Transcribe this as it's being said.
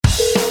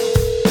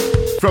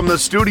From the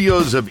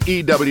studios of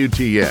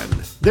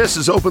EWTN, this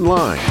is Open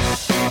Line.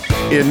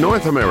 In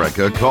North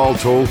America, call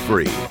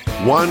toll-free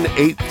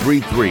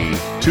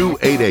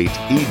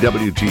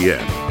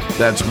 1-833-288-EWTN.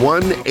 That's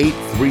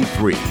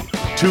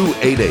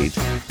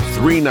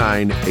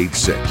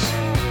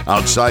 1-833-288-3986.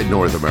 Outside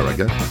North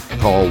America,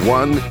 call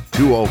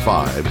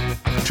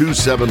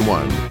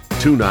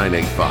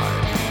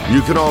 1-205-271-2985.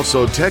 You can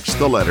also text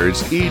the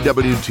letters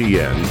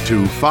EWTN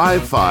to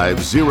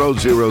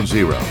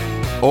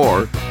 55000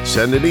 or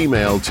send an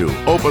email to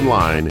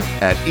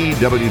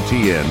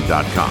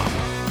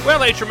openline@ewtn.com.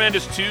 Well, a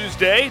tremendous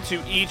Tuesday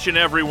to each and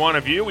every one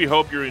of you. We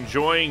hope you're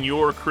enjoying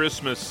your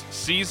Christmas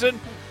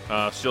season.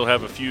 Still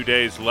have a few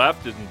days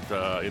left in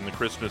the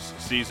Christmas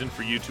season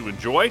for you to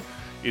enjoy.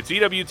 It's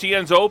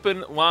EWTN's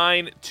Open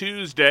Line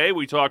Tuesday.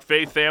 We talk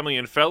faith, family,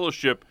 and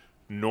fellowship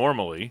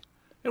normally,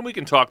 and we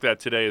can talk that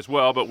today as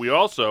well, but we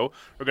also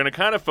are going to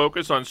kind of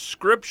focus on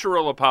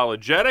scriptural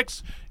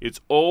apologetics. It's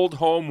Old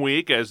Home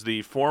Week as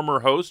the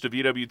former host of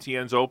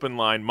EWTN's Open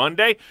Line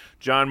Monday.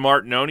 John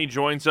Martignoni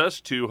joins us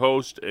to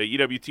host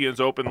EWTN's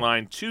Open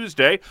Line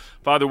Tuesday.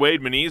 Father Wade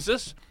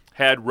Menezes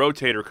had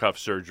rotator cuff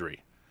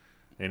surgery,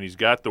 and he's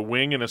got the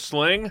wing in a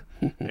sling,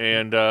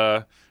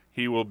 and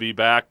he will be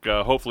back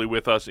hopefully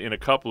with us in a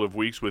couple of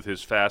weeks with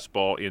his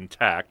fastball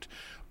intact.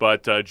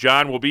 But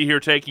John will be here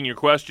taking your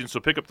questions, so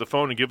pick up the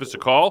phone and give us a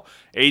call,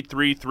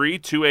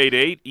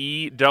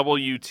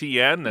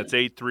 833-288-EWTN. That's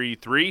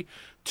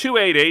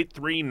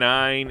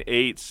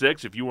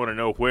 833-288-3986. If you want to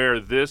know where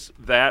this,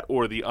 that,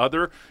 or the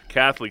other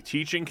Catholic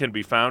teaching can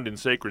be found in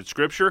sacred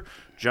Scripture,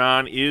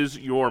 John is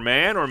your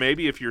man. Or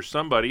maybe if you're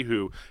somebody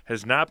who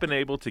has not been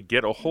able to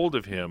get a hold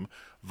of him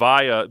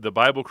via the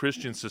Bible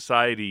Christian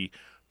Society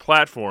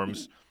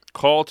platforms,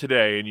 call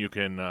today and you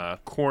can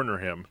corner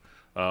him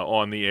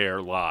on the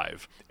air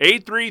live.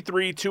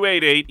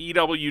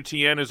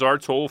 833-288-EWTN is our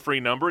toll-free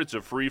number. It's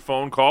a free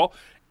phone call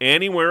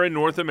anywhere in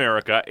North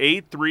America,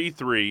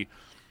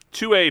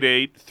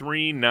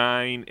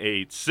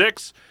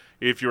 833-288-3986.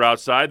 If you're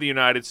outside the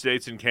United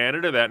States and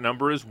Canada, that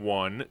number is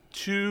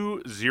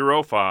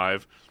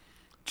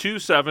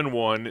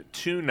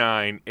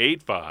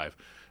 1-205-271-2985.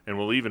 And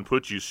we'll even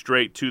put you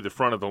straight to the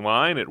front of the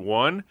line at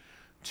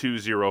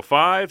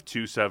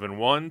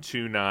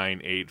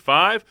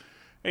 1-205-271-2985.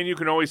 And you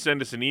can always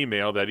send us an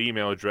email. That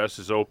email address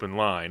is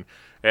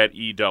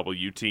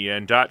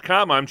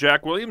openline@ewtn.com. I'm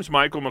Jack Williams.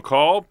 Michael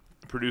McCall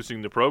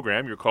producing the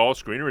program. Your call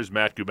screener is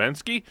Matt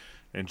Gubensky,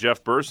 and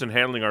Jeff Burson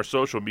handling our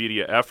social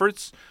media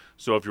efforts.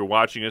 So if you're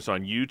watching us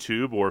on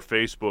YouTube or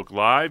Facebook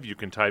Live, you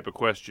can type a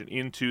question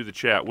into the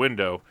chat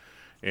window,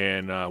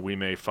 and we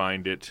may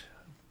find it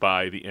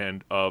by the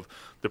end of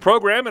the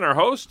program. And our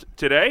host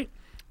today,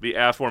 the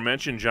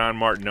aforementioned John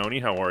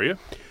Martignoni. How are you?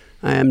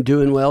 I am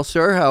doing well,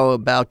 sir. How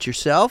about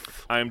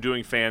yourself? I am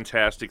doing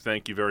fantastic.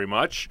 Thank you very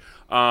much.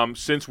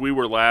 Since we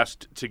were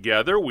last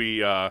together,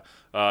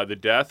 the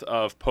death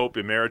of Pope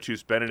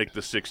Emeritus Benedict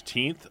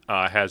XVI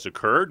has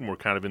occurred, and we're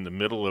kind of in the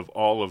middle of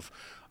all of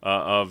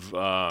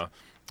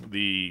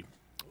the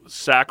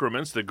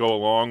sacraments that go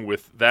along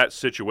with that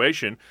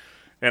situation.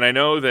 And I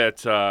know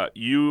that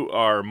you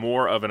are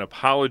more of an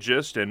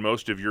apologist, and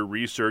most of your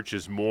research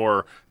is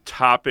more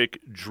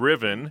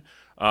topic-driven,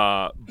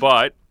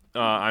 but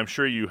I'm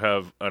sure you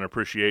have an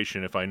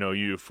appreciation, if I know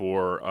you,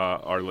 for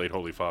our late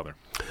Holy Father.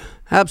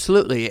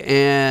 Absolutely,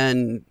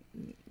 and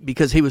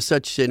because he was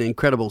such an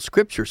incredible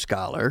Scripture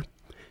scholar,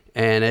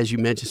 and as you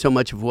mentioned, so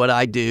much of what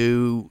I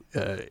do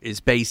is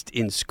based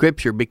in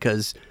Scripture,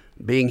 because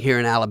being here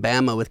in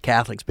Alabama with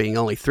Catholics being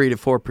only 3 to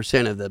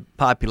 4% of the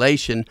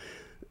population,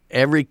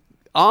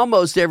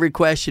 almost every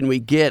question we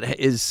get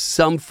is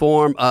some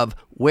form of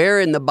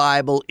where in the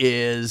Bible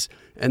is,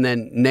 and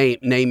then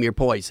name your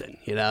poison,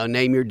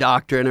 name your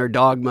doctrine or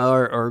dogma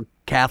or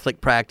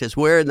Catholic practice.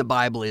 Where in the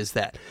Bible is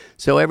that?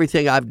 So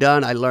everything I've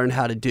done, I learned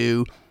how to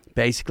do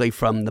basically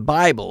from the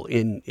Bible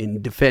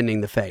in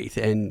defending the faith.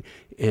 And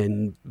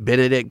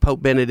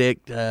Pope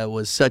Benedict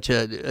was such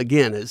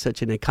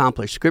an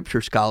accomplished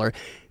Scripture scholar.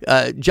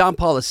 John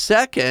Paul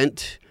II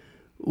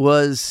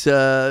was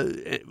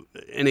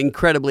an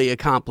incredibly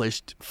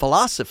accomplished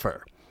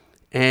philosopher.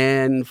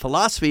 And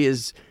philosophy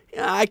is,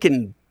 I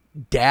can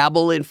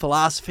dabble in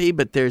philosophy,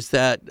 but there's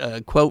that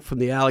quote from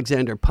the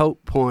Alexander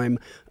Pope poem,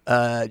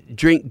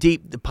 drink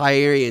deep the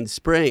Pierian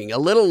spring. A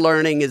little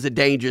learning is a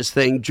dangerous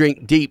thing.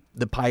 Drink deep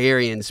the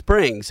Pierian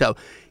spring. So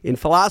in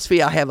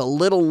philosophy, I have a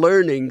little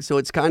learning, so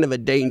it's kind of a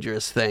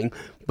dangerous thing.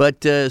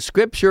 But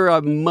Scripture,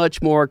 I'm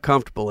much more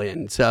comfortable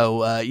in.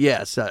 So,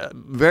 yes,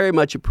 very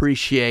much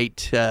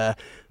appreciate Pope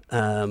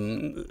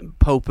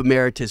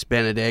Emeritus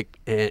Benedict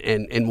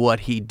and what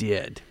he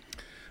did.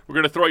 We're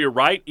going to throw you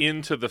right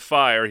into the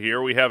fire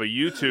here. We have a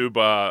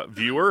YouTube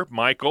viewer,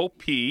 Michael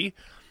P.,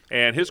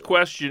 and his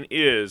question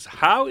is,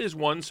 how is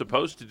one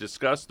supposed to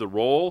discuss the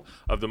role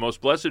of the Most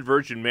Blessed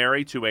Virgin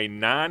Mary to a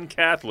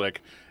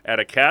non-Catholic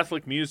at a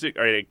Catholic music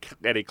or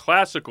at a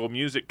classical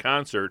music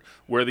concert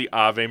where the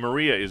Ave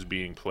Maria is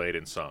being played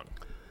and sung?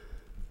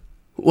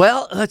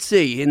 Well, let's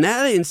see. In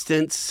that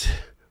instance,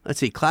 let's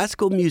see,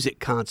 classical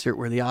music concert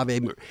where the Ave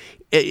Maria.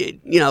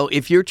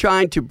 If you're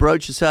trying to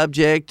broach a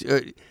subject,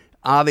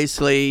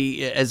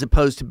 obviously, as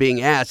opposed to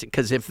being asked,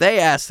 because if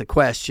they ask the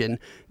question,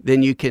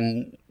 then you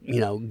can,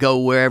 go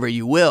wherever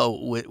you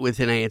will with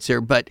an answer.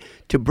 But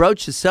to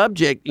broach the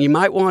subject, you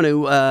might want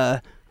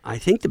to, I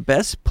think the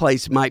best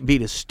place might be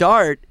to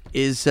start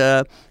is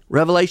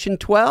Revelation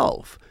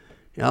 12.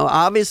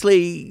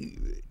 Obviously,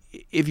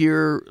 if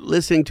you're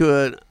listening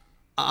to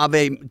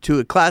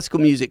a classical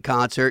music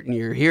concert and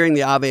you're hearing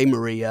the Ave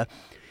Maria,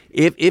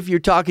 if you're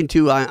talking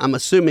to, I'm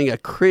assuming, a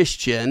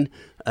Christian,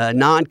 a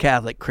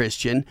non-Catholic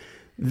Christian,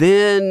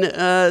 then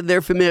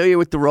they're familiar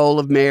with the role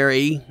of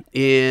Mary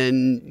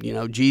in,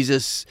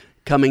 Jesus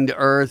coming to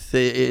earth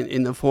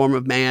in the form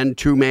of man,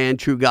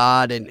 true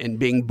God, and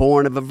being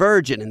born of a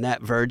virgin, and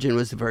that virgin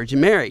was the Virgin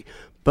Mary.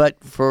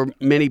 But for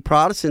many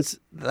Protestants,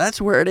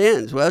 that's where it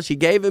ends. Well, she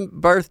gave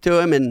birth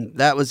to him, and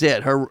that was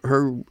it.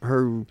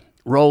 Her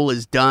role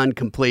is done,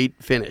 complete,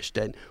 finished,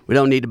 and we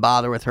don't need to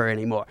bother with her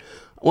anymore.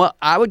 Well,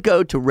 I would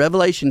go to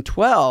Revelation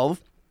 12,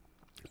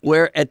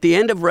 where at the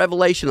end of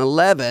Revelation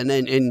 11,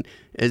 and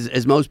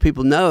as most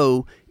people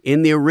know,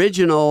 in the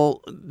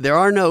original, there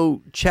are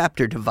no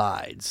chapter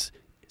divides.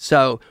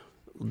 So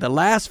the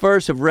last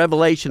verse of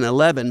Revelation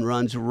 11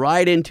 runs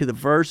right into the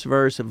first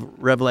verse of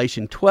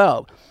Revelation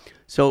 12.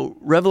 So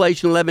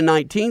Revelation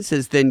 11:19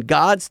 says, "Then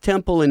God's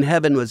temple in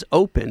heaven was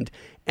opened,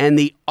 and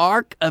the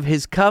ark of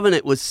his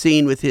covenant was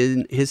seen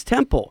within his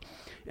temple.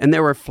 And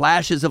there were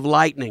flashes of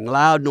lightning,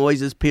 loud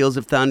noises, peals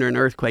of thunder, and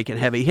earthquake, and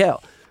heavy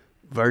hail."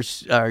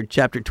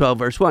 Chapter 12,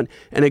 verse 1.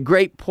 "And a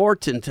great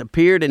portent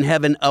appeared in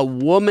heaven, a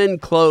woman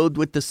clothed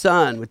with the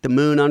sun, with the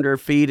moon under her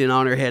feet, and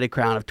on her head a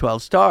crown of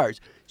 12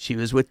 stars. She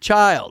was with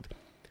child."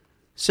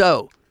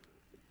 So,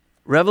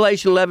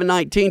 Revelation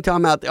 11:19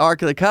 talking about the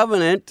Ark of the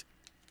Covenant,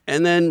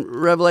 and then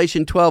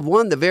Revelation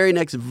 12:1, the very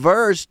next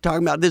verse,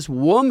 talking about this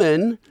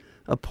woman,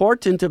 a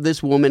portent of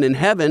this woman in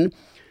heaven.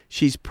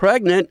 She's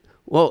pregnant.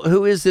 Well,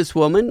 who is this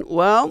woman?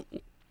 Well,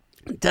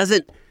 it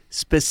doesn't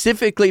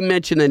specifically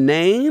mention a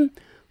name,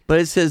 but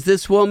it says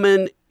this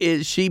woman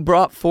she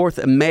brought forth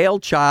a male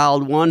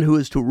child, one who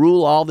is to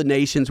rule all the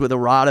nations with a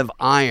rod of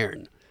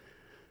iron.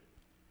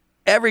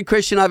 Every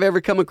Christian I've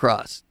ever come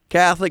across,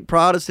 Catholic,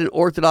 Protestant,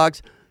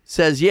 Orthodox,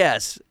 says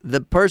yes,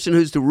 the person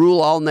who's to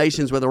rule all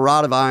nations with a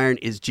rod of iron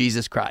is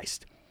Jesus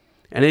Christ.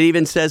 And it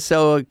even says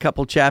so a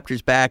couple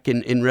chapters back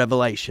in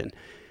Revelation.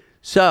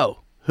 So,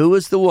 who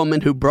was the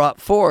woman who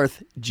brought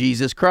forth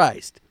Jesus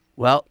Christ?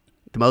 Well,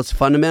 the most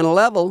fundamental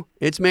level,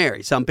 it's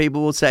Mary. Some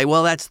people will say,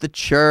 well, that's the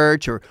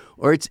church or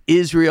it's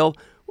Israel.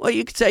 Well,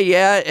 you could say,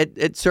 yeah,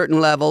 at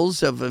certain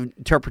levels of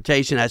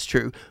interpretation, that's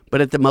true.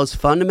 But at the most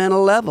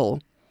fundamental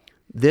level,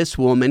 this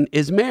woman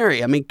is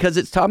Mary. I mean, because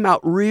it's talking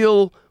about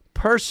real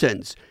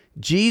persons.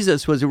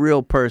 Jesus was a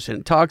real person.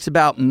 It talks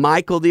about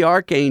Michael the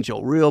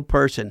archangel, real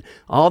person.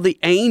 All the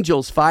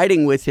angels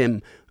fighting with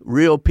him,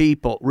 real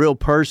people, real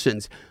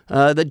persons.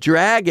 The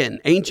dragon,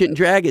 ancient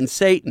dragon,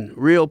 Satan,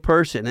 real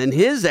person. And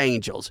his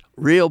angels,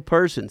 real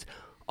persons.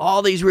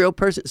 All these real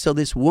persons. So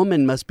this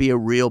woman must be a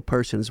real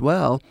person as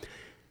well.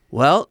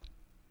 Well,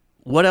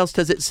 what else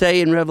does it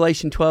say in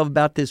Revelation 12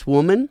 about this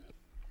woman?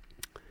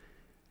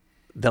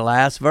 The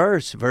last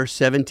verse, verse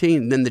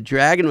 17. "Then the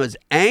dragon was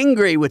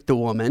angry with the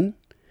woman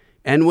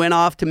and went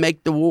off to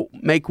make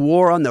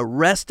war on the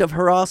rest of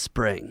her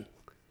offspring."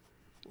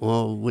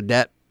 Well, would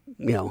that,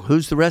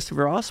 who's the rest of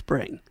her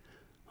offspring?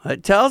 Well,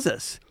 it tells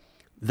us,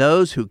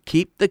 those who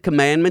keep the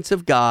commandments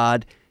of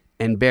God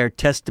and bear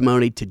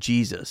testimony to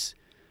Jesus.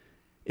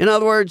 In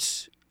other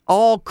words,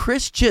 all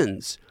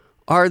Christians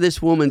are this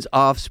woman's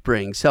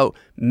offspring. So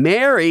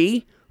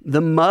Mary,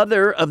 the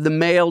mother of the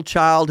male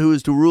child who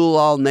is to rule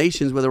all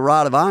nations with a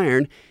rod of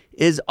iron,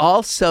 is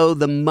also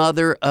the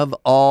mother of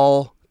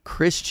all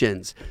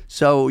Christians.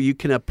 So you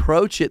can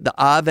approach it, the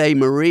Ave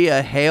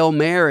Maria, Hail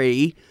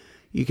Mary,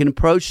 you can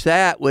approach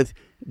that with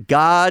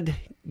God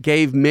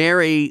gave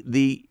Mary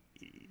the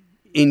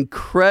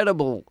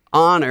incredible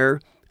honor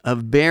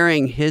of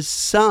bearing his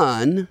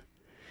son,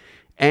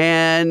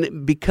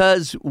 and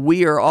because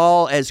we are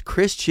all as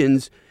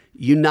Christians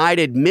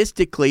united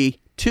mystically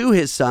to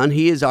his son,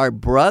 he is our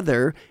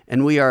brother,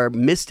 and we are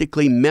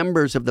mystically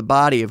members of the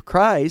body of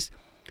Christ.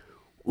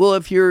 Well,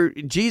 if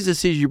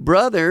Jesus is your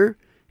brother,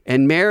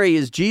 and Mary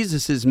is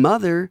Jesus'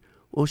 mother,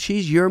 well,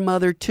 she's your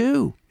mother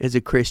too as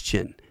a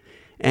Christian.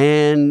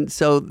 And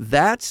so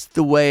that's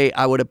the way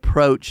I would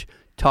approach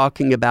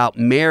talking about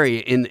Mary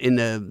in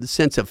the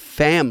sense of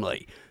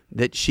family,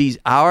 that she's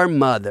our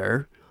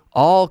mother,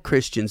 all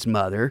Christians'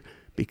 mother,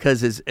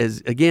 because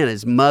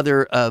as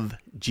mother of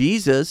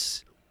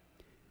Jesus,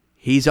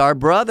 he's our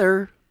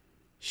brother,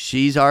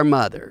 she's our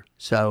mother.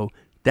 So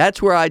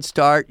that's where I'd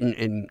start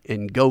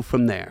and go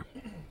from there.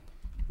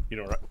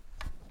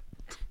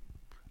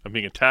 I'm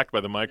being attacked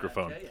by the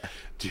microphone.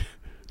 Do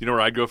you know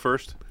where I'd go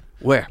first?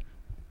 Where?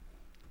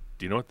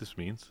 Do you know what this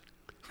means?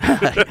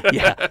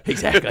 Yeah,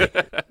 exactly.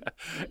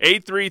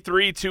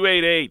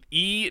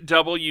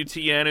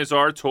 833-288-EWTN is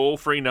our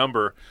toll-free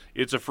number.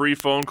 It's a free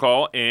phone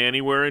call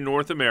anywhere in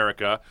North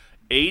America.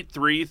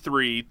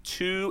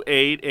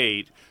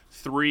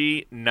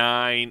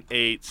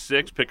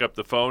 833-288-3986. Pick up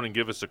the phone and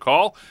give us a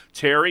call.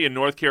 Terry in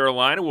North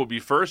Carolina will be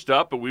first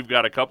up, but we've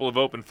got a couple of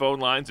open phone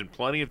lines and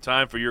plenty of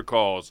time for your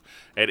calls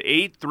at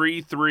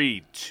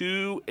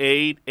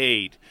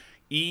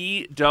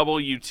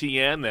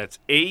 833-288-EWTN. That's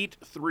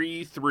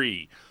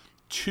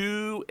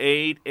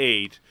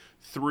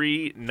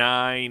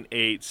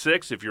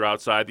 833-288-3986. If you're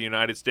outside the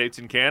United States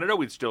and Canada,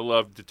 we'd still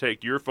love to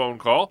take your phone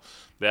call.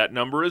 That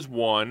number is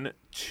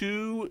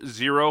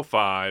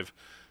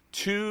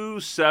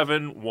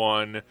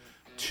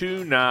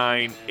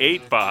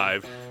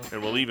 1-205-271-2985,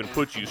 and we'll even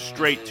put you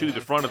straight to the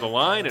front of the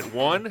line at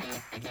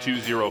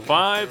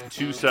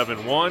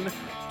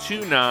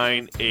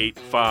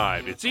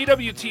 1-205-271-2985. It's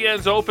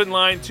EWTN's Open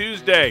Line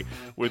Tuesday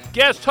with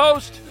guest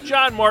host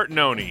John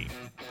Martignoni.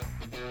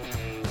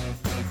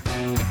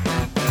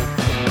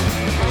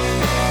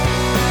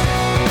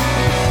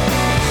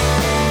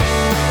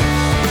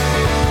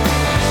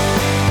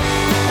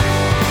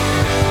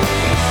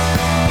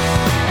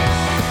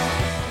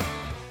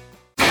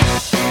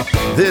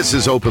 This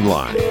is Open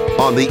Line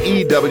on the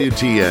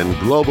EWTN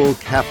Global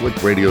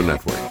Catholic Radio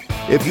Network.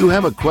 If you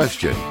have a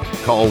question,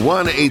 call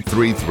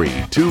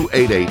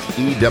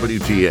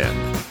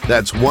 1-833-288-EWTN.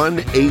 That's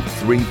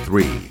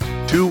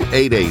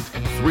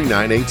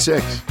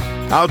 1-833-288-3986.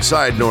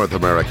 Outside North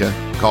America,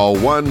 call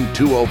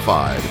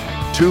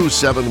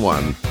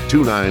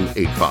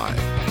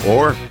 1-205-271-2985.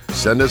 Or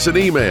send us an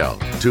email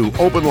to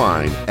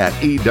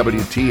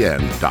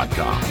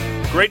openline@EWTN.com.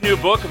 Great new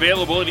book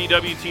available at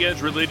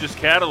EWTN's religious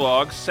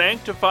catalog,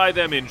 Sanctify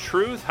Them in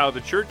Truth, How the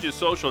Church's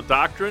Social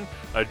Doctrine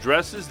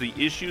Addresses the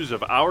Issues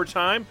of Our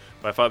Time,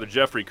 by Father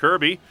Jeffrey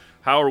Kirby.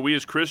 How are we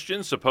as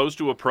Christians supposed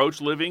to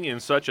approach living in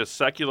such a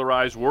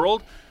secularized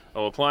world?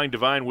 While applying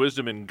divine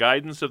wisdom and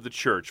guidance of the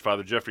Church,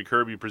 Father Jeffrey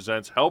Kirby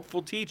presents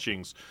helpful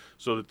teachings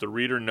so that the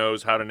reader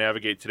knows how to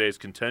navigate today's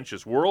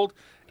contentious world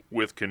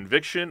with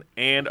conviction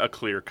and a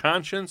clear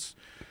conscience.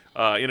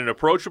 In an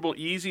approachable,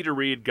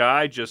 easy-to-read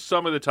guide, just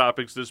some of the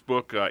topics this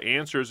book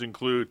answers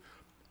include: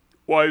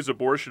 why is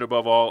abortion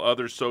above all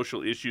other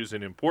social issues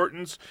in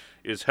importance?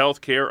 Is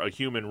health care a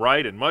human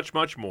right? And much,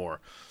 much more.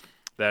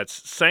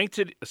 That's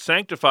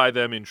Sanctify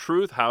Them in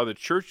Truth, How the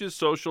Church's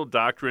Social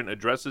Doctrine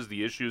Addresses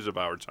the Issues of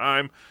Our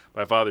Time,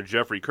 by Father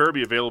Jeffrey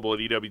Kirby, available at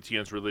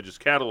EWTN's religious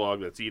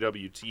catalog. That's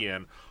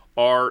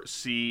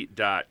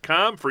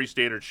EWTNRC.com. Free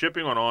standard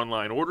shipping on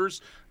online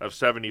orders of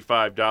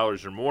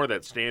 $75 or more.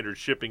 That's standard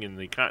shipping in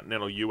the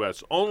continental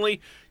U.S.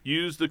 only.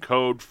 Use the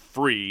code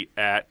FREE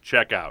at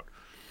checkout.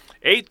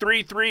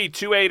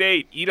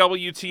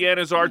 833-288-EWTN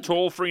is our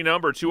toll-free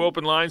number. Two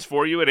open lines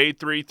for you at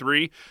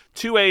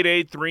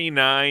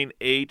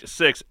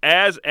 833-288-3986.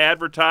 As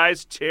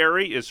advertised,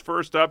 Terry is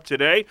first up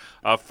today,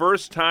 a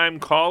first-time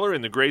caller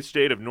in the great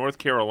state of North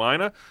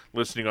Carolina,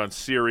 listening on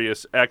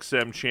Sirius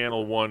XM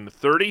Channel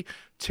 130.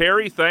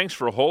 Terry, thanks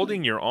for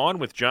holding. You're on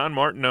with John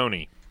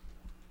Martignoni.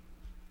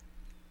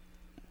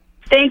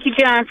 Thank you,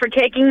 John, for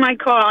taking my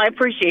call. I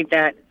appreciate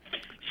that.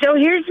 So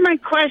here's my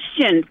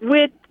question.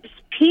 With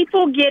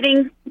people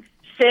getting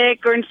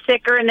sick or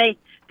sicker, and they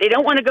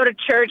don't want to go to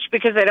church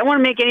because they don't want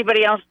to make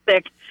anybody else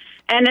sick,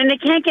 and then they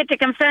can't get to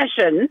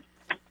confession,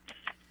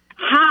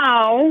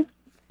 how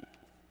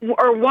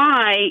or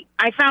why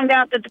I found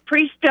out that the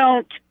priests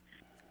don't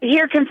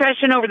hear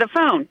confession over the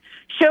phone.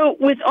 So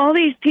with all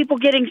these people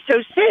getting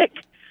so sick,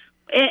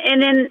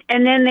 and then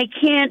they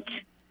can't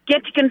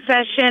get to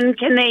confession,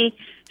 can they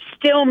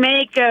still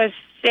make a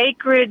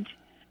sacred,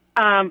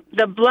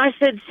 the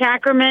Blessed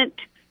Sacrament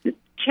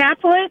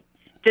chaplet?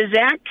 Does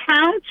that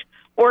count,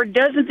 or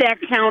doesn't that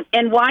count?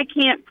 And why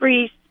can't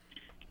priests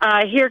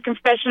hear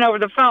confession over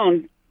the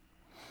phone?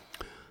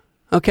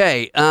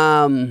 Okay,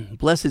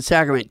 Blessed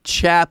Sacrament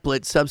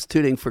chaplet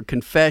substituting for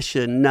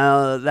confession.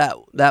 No,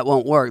 that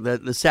won't work.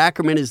 The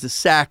sacrament is the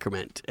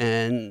sacrament,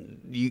 and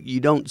you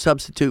don't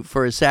substitute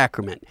for a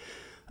sacrament.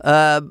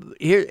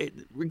 Here,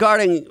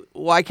 regarding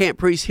why can't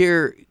priests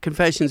hear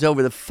confessions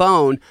over the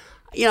phone,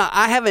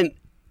 I haven't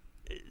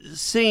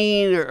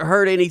seen or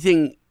heard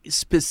anything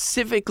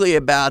specifically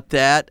about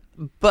that,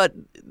 but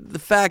the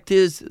fact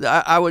is,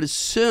 I would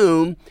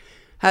assume,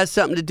 has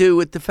something to do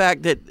with the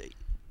fact that,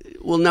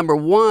 well, number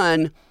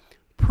one,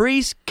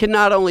 priests can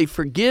not only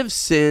forgive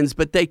sins,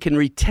 but they can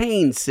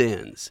retain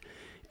sins.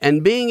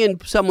 And being in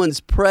someone's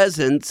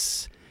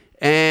presence,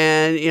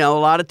 and, a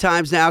lot of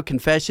times now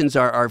confessions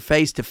are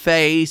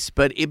face-to-face,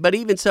 but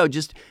even so,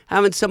 just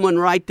having someone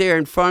right there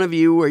in front of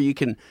you where you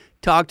can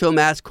talk to them,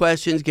 ask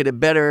questions, get a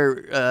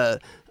better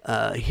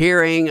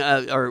hearing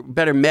or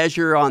better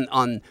measure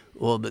on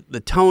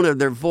the tone of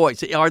their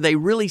voice. Are they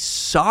really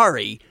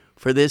sorry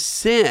for this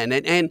sin?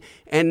 And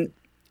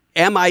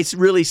am I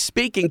really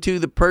speaking to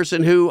the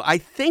person who I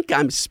think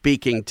I'm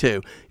speaking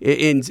to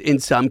in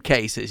some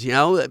cases?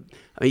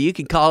 You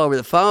can call over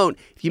the phone.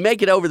 If you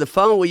make it over the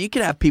phone, well, you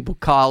can have people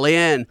call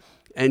in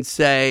and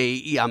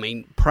say,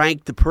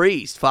 prank the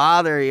priest.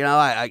 Father,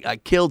 I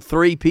killed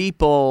 3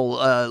 people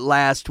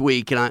last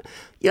week, and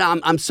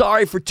I'm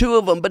sorry for 2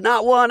 of them, but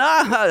not one.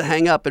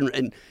 Hang up,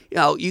 and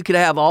you could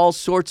have all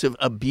sorts of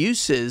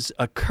abuses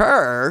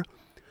occur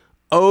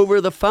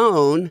over the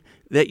phone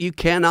that you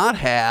cannot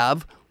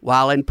have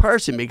while in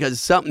person,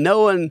 because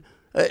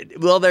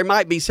there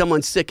might be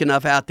someone sick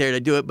enough out there to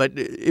do it, but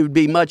it would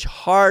be much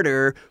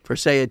harder for,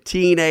 say, a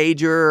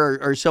teenager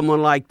or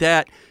someone like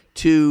that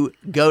to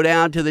go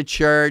down to the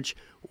church,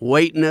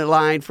 wait in a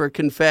line for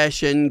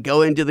confession,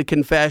 go into the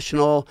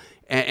confessional,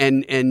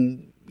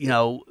 and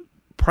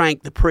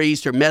prank the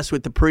priest or mess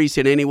with the priest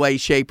in any way,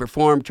 shape, or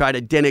form, try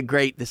to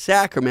denigrate the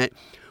sacrament.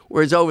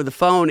 Whereas over the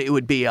phone, it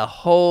would be a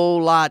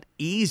whole lot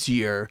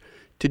easier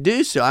to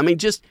do so.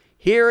 Just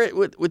hear it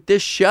with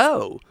this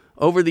show.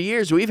 Over the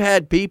years, we've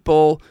had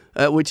people,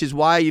 which is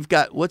why you've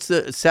got, what's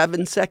the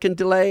 7-second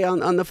delay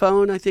on the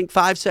phone? I think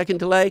 5-second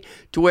delay,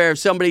 to where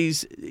if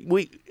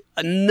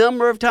a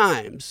number of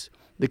times,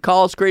 the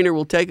call screener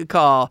will take a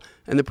call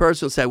and the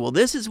person will say, well,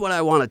 this is what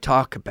I want to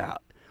talk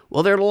about.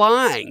 Well, they're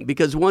lying,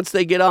 because once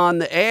they get on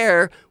the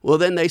air, well,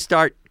 then they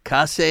start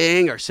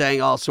cussing or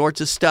saying all sorts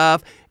of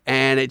stuff,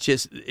 and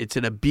it's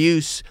an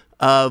abuse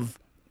of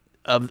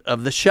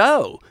the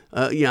show,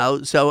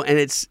 So,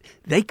 and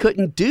they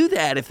couldn't do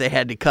that if they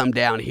had to come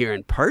down here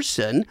in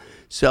person.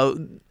 So,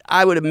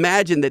 I would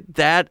imagine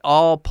that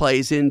all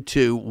plays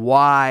into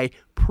why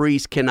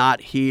priests cannot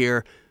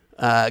hear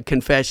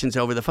confessions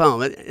over the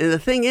phone. And the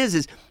thing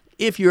is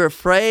if you're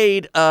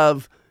afraid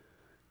of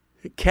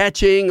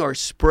catching or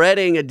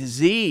spreading a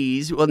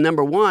disease, well,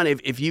 number one,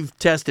 if you've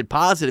tested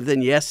positive,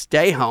 then yes,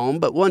 stay home.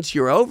 But once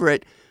you're over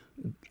it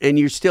and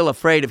you're still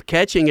afraid of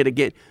catching it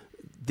again,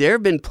 there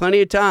have been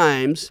plenty of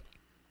times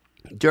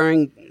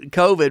during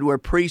COVID where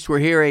priests were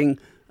hearing,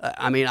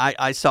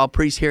 I saw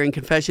priests hearing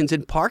confessions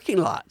in parking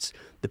lots.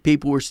 The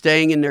people were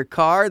staying in their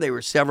car. They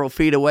were several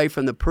feet away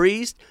from the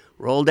priest,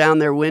 roll down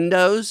their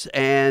windows,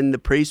 and the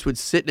priest would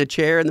sit in a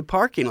chair in the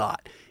parking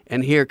lot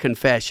and hear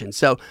confession.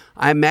 So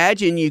I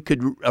imagine you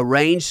could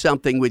arrange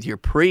something with your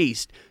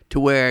priest to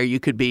where you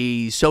could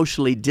be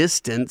socially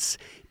distanced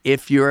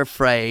if you're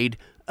afraid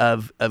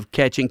of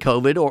catching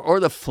COVID or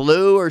the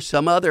flu or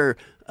some other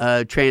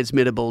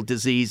transmittable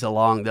disease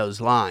along those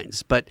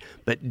lines. But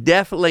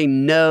definitely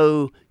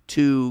no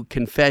to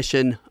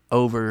confession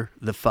over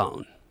the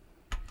phone.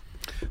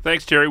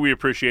 Thanks, Terry. We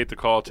appreciate the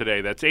call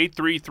today. That's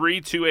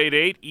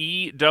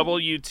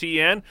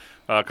 833-288-EWTN.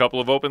 A couple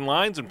of open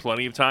lines and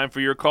plenty of time for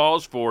your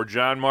calls for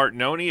John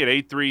Martignoni at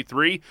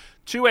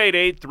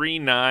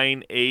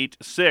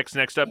 833-288-3986.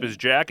 Next up is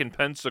Jack in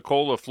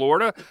Pensacola,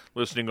 Florida,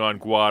 listening on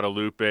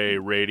Guadalupe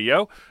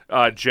Radio.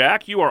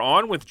 Jack, you are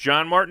on with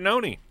John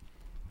Martignoni.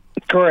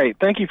 Great.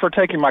 Thank you for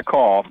taking my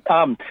call.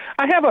 I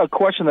have a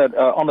question that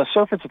on the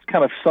surface it's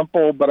kind of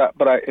simple, but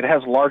it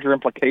has larger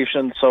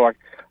implications, so I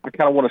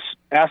kind of want to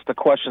ask the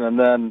question and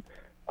then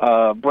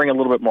bring a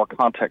little bit more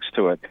context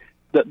to it.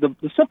 The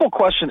simple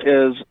question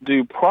is,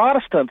 do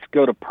Protestants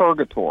go to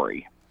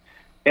purgatory?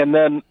 And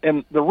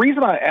the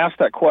reason I ask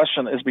that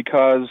question is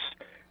because,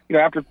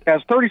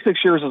 as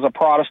 36 years as a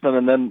Protestant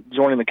and then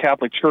joining the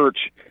Catholic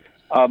Church,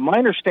 my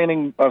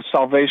understanding of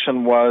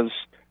salvation was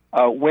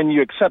when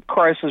you accept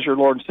Christ as your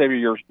Lord and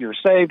Savior, you're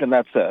saved, and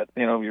that's it.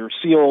 You're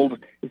sealed.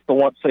 It's the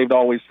once saved,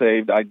 always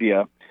saved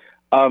idea.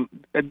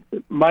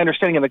 My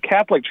understanding in the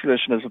Catholic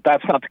tradition is that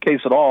that's not the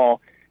case at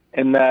all,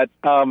 and that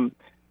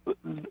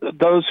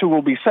those who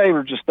will be saved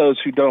are just those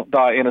who don't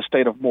die in a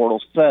state of mortal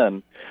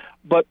sin.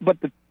 But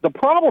the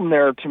problem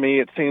there, to me,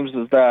 it seems,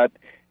 is that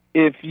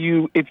if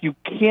you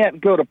can't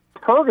go to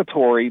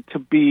purgatory to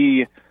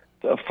be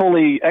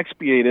fully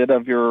expiated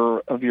of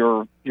your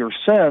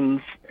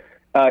sins,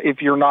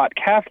 if you're not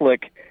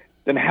Catholic,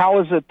 then how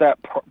is it that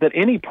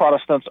any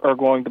Protestants are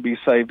going to be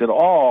saved at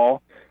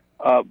all?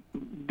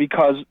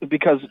 Because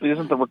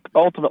isn't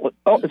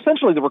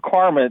essentially the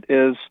requirement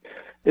is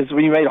to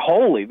be made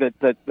holy,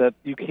 that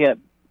you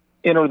can't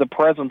enter the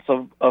presence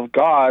of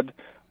God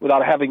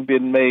without having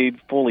been made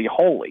fully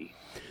holy.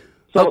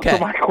 So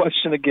my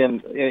question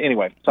again,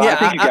 anyway, so I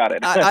think you got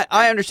it.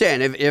 I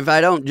understand if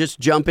I don't just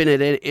jump in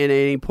at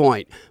any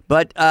point.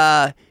 But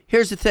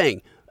here's the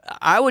thing.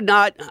 I'm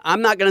not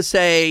going to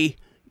say,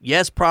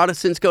 yes,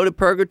 Protestants go to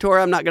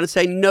purgatory. I'm not going to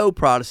say no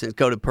Protestants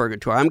go to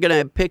purgatory. I'm going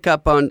to pick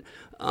up on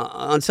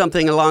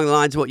something along the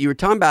lines of what you were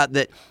talking about,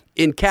 that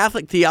in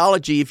Catholic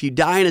theology, if you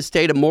die in a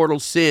state of mortal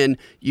sin,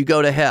 you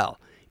go to hell.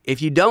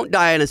 If you don't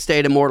die in a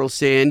state of mortal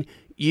sin,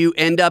 you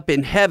end up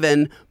in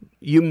heaven.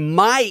 You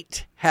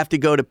might have to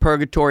go to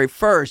purgatory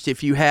first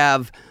if you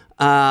have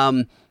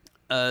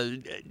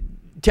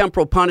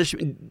temporal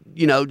punishment,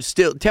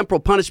 still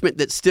temporal punishment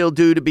that's still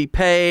due to be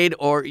paid,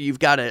 or you've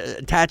got an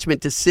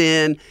attachment to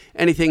sin,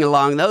 anything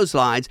along those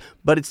lines.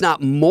 But it's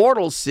not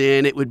mortal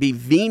sin; it would be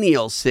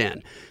venial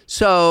sin.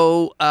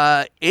 So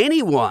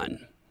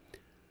anyone,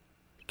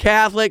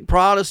 Catholic,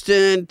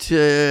 Protestant,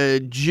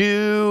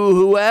 Jew,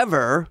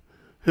 whoever,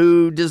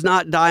 who does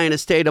not die in a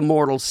state of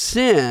mortal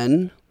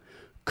sin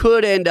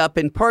could end up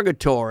in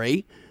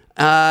purgatory.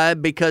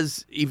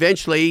 because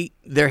eventually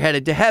they're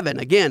headed to heaven,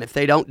 again, if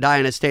they don't die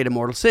in a state of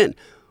mortal sin.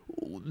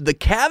 The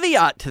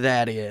caveat to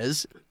that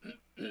is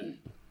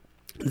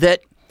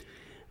that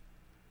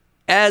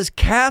as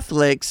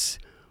Catholics,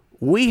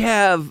 we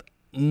have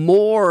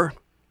more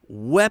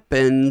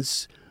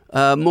weapons,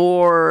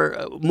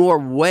 more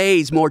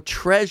ways, more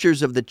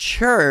treasures of the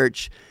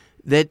church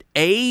that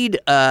aid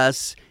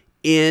us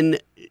in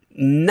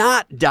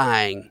not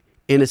dying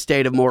in a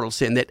state of mortal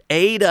sin, that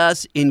aid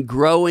us in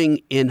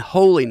growing in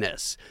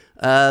holiness.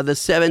 The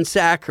 7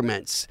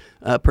 sacraments,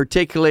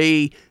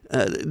 particularly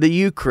the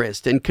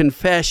Eucharist and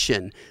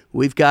confession.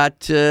 We've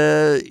got,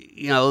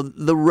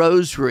 the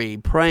rosary,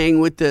 praying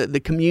with the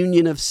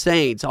communion of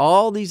saints,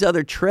 all these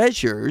other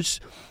treasures,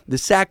 the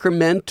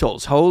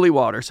sacramentals, holy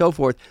water, so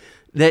forth,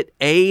 that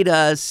aid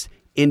us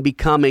in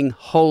becoming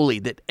holy,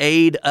 that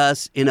aid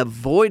us in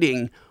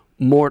avoiding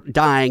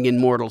dying in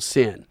mortal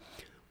sin.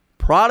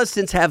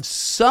 Protestants have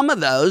some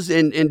of those,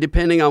 and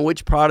depending on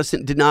which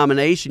Protestant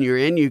denomination you're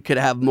in, you could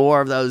have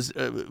more of those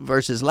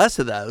versus less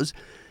of those.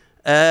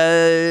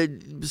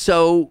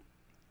 So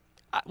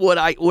what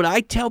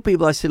I tell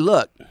people, I say,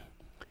 look,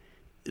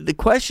 the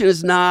question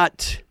is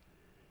not,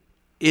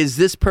 is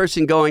this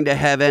person going to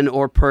heaven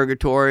or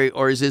purgatory,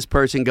 or is this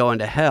person going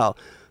to hell?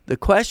 The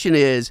question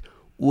is,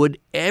 would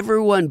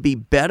everyone be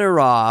better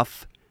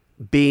off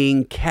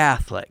being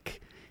Catholic?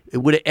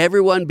 Would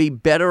everyone be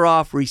better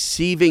off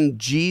receiving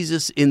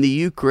Jesus in the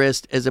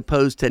Eucharist as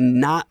opposed to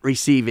not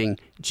receiving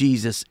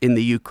Jesus in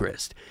the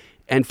Eucharist?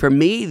 And for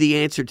me, the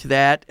answer to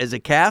that as a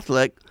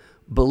Catholic,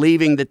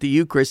 believing that the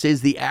Eucharist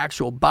is the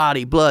actual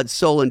body, blood,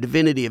 soul, and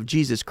divinity of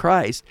Jesus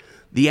Christ,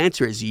 the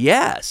answer is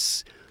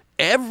yes.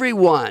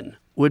 Everyone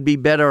would be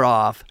better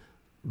off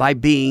by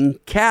being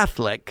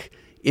Catholic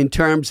in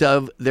terms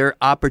of their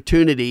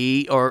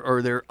opportunity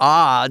or their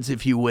odds,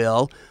 if you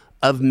will,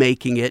 of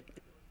making it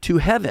to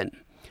heaven.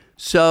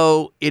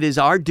 So it is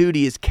our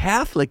duty as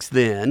Catholics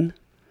then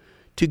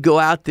to go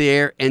out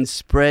there and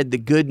spread the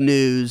good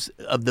news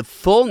of the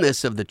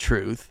fullness of the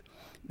truth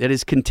that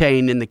is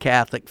contained in the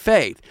Catholic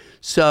faith.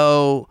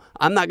 So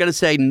I'm not going to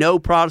say no,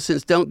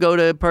 Protestants don't go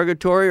to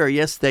purgatory, or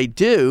yes, they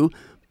do.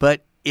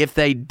 But if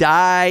they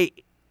die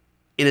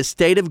in a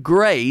state of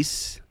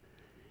grace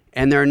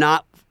and they're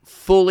not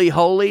fully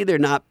holy, they're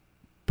not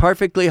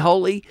perfectly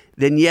holy,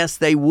 then yes,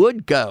 they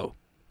would go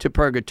to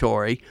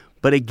purgatory.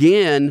 But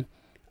again,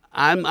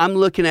 I'm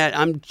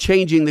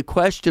changing the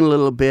question a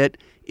little bit,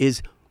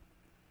 is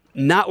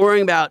not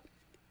worrying about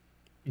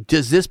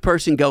does this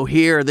person go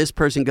here or this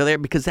person go there,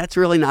 because that's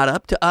really not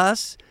up to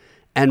us,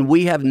 and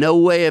we have no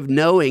way of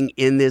knowing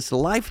in this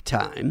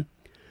lifetime.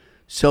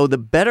 So the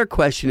better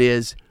question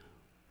is,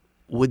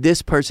 would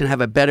this person have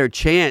a better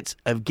chance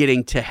of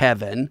getting to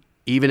heaven,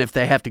 even if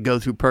they have to go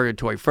through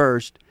purgatory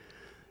first,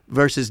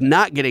 versus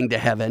not getting to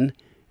heaven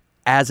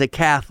as a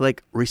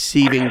Catholic,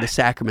 receiving the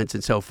sacraments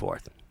and so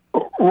forth?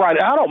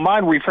 Right. I don't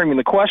mind reframing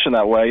the question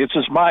that way. It's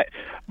just my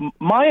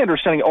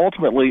understanding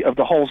ultimately of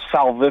the whole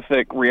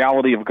salvific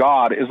reality of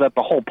God is that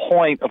the whole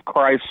point of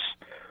Christ's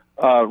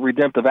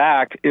redemptive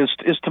act is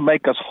to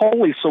make us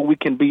holy so we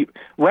can be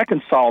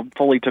reconciled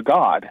fully to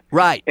God.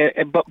 Right.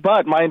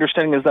 But my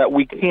understanding is that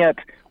we can't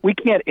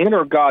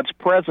enter God's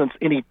presence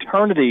in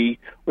eternity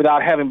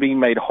without having been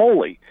made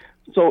holy.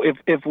 So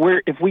if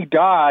we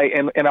die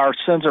and our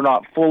sins are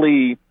not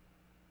fully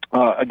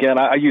again,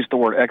 I use the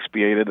word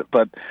expiated,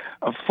 but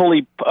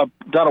fully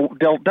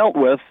dealt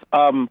with,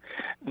 then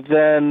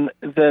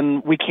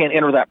we can't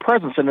enter that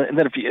presence. And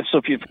then if you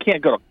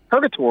can't go to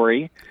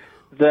purgatory,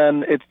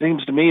 then it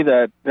seems to me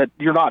that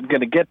you're not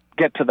going to get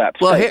to that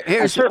state.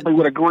 I certainly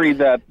would agree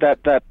that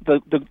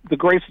the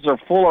graces are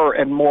fuller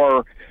and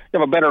more. You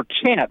have a better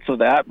chance of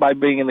that by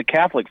being in the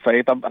Catholic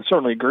faith. I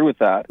certainly agree with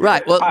that.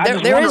 Right. Well,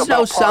 there is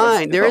no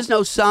sign. There is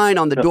no sign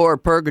on the door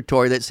of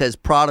purgatory that says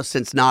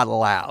Protestants not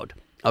allowed.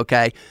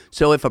 Okay?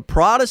 So if a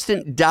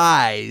Protestant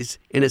dies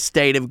in a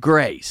state of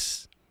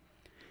grace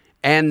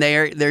and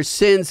their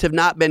sins have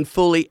not been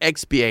fully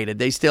expiated,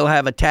 they still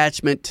have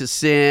attachment to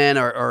sin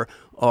or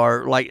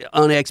like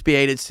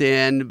unexpiated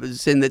sin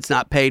that's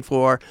not paid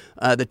for,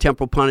 the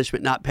temporal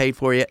punishment not paid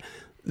for yet,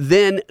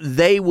 then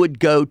they would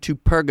go to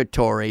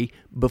purgatory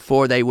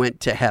before they went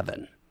to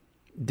heaven.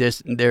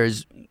 There's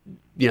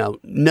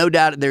no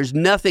doubt, there's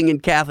nothing in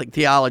Catholic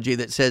theology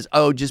that says,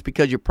 oh, just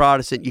because you're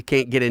Protestant, you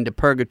can't get into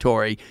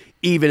purgatory,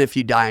 even if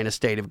you die in a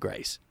state of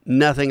grace.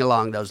 Nothing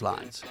along those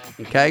lines.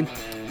 Okay?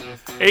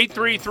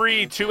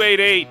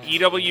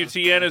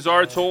 833-288-EWTN is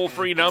our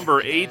toll-free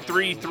number,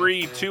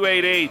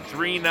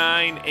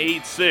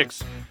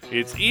 833-288-3986.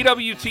 It's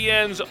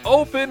EWTN's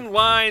Open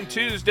Line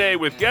Tuesday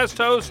with guest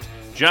host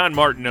John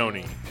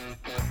Martignoni.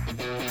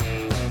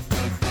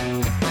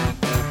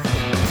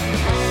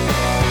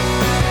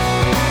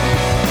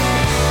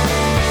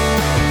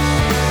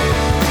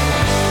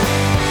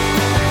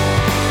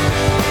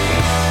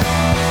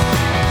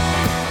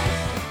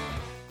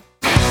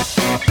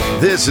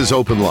 This is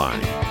Open Line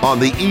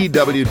on the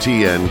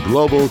EWTN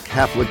Global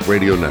Catholic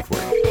Radio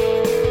Network.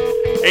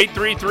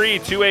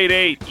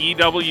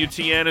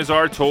 833-288-EWTN is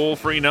our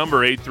toll-free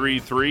number,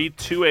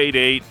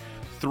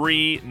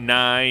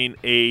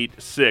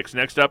 833-288-3986.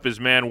 Next up is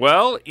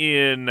Manuel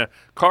in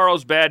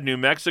Carlsbad, New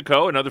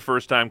Mexico, another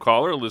first-time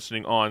caller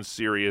listening on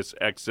Sirius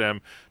XM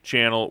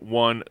Channel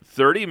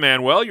 130.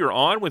 Manuel, you're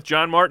on with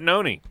John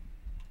Martignoni.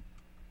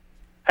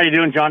 How you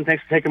doing, John?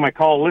 Thanks for taking my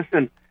call.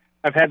 Listen,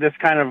 I've had this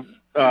kind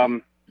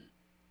of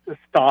this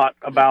thought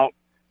about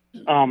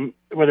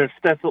whether it's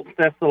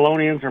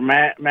Thessalonians or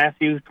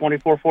Matthew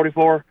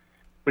 24:44,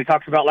 he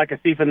talks about like a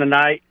thief in the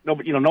night.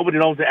 Nobody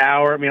knows the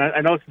hour. I mean, I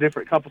know it's a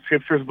different couple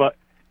scriptures, but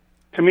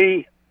to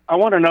me, I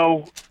want to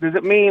know: does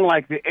it mean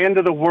like the end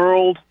of the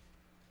world,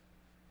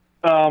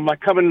 like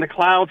coming in the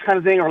clouds kind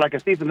of thing, or like a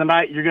thief in the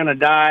night? You're going to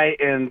die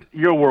and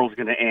your world's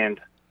going to end.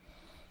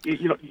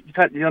 You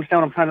understand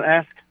what I'm trying to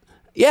ask?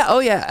 Yeah. Oh,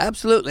 yeah.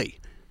 Absolutely.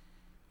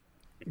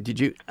 Did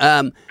you?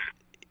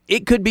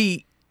 It could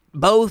be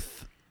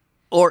both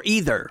or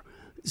either.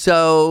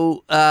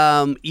 So,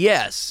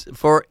 yes,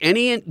 for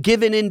any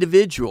given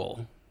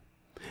individual.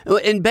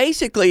 And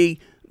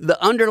basically,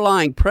 the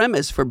underlying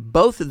premise for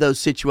both of those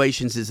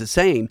situations is the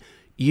same.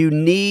 You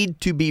need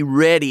to be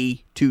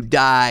ready to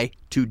die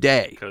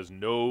today. Because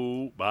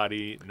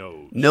nobody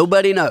knows.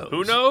 Nobody knows.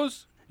 Who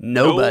knows?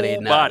 Nobody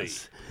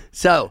knows.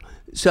 So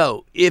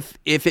if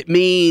it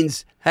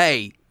means,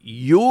 hey,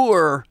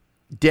 your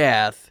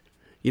death,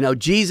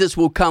 Jesus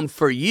will come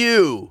for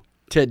you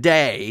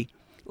today,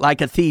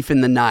 like a thief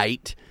in the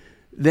night,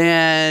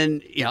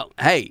 then,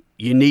 hey,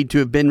 you need to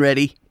have been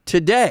ready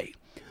today.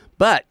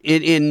 But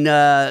in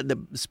the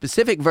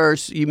specific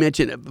verse you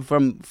mentioned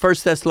from 1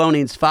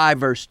 Thessalonians 5,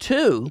 verse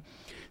 2,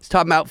 it's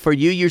talking about, for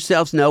you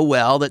yourselves know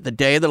well that the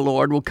day of the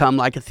Lord will come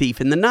like a thief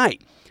in the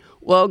night.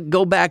 Well,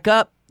 go back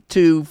up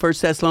to 1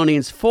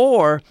 Thessalonians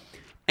 4,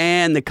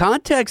 and the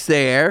context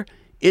there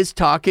is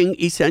talking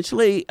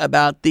essentially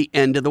about the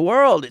end of the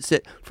world. It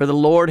said, for the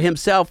Lord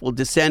himself will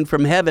descend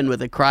from heaven with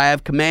a cry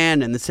of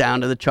command and the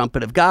sound of the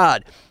trumpet of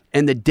God,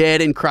 and the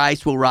dead in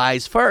Christ will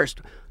rise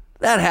first.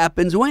 That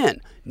happens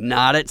when?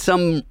 Not at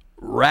some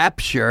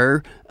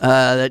rapture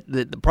that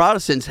the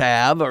Protestants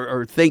have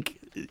or think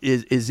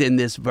is in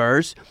this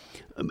verse,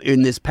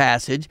 in this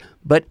passage,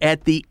 but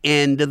at the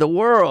end of the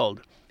world.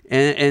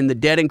 And the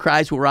dead in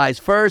Christ will rise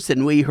first,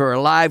 and we who are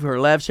alive, who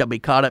are left, shall be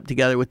caught up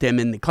together with them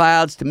in the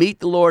clouds to meet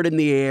the Lord in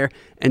the air,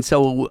 and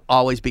so will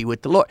always be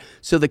with the Lord.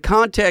 So the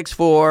context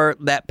for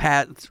that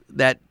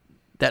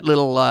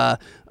little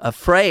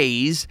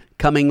phrase,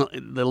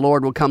 the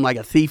Lord will come like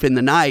a thief in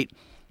the night,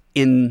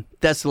 in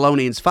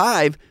Thessalonians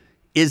 5,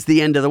 is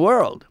the end of the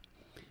world.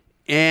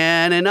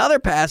 And in other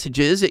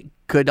passages, it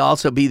could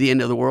also be the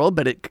end of the world,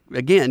 but it,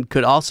 again,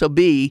 could also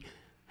be,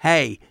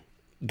 hey,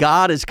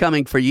 God is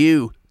coming for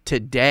you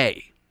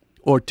today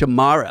or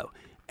tomorrow,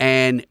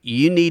 and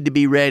you need to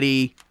be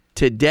ready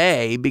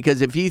today,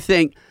 because if you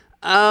think,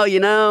 I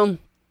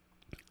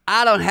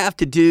don't have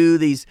to do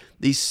these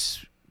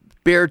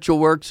spiritual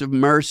works of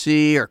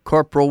mercy or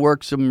corporal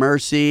works of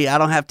mercy, I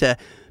don't have to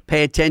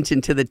pay attention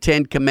to the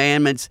 10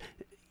 Commandments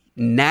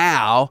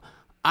now,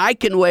 I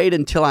can wait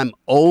until I'm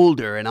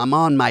older and I'm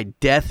on my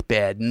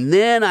deathbed, and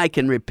then I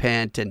can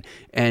repent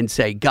and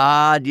say,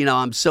 God,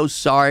 I'm so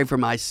sorry for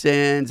my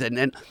sins,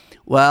 and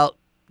well,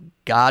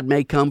 God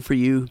may come for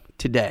you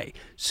today.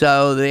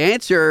 So the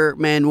answer,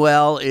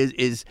 Manuel,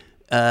 is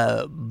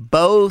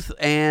both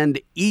and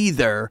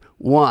either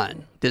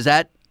one. Does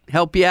that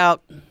help you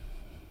out?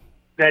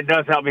 That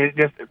does help me.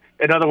 Just,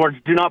 in other words,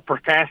 do not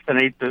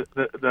procrastinate.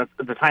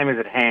 The time is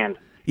at hand.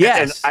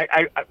 Yes.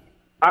 And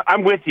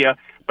I'm with you,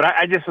 but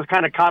I just was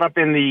kind of caught up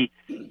in the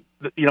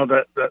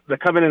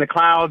coming in the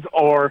clouds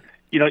or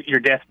your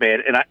deathbed.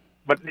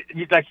 But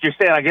like you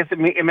said, I guess it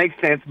makes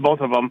sense,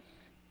 both of them.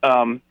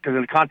 Because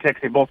in the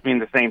context, they both mean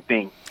the same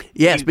thing.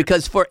 Yes,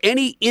 because for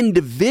any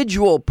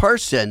individual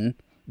person,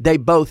 they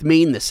both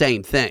mean the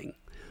same thing.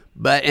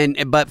 But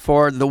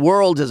for the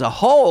world as a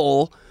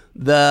whole,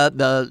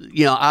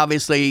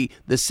 obviously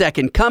the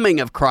second coming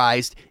of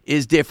Christ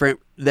is different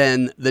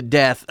than the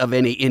death of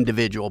any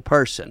individual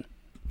person.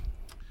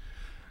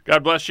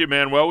 God bless you,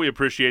 Manuel. We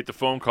appreciate the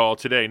phone call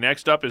today.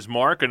 Next up is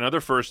Mark, another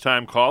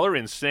first-time caller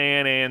in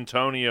San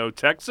Antonio,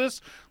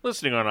 Texas,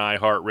 listening on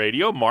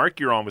iHeartRadio.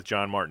 Mark, you're on with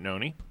John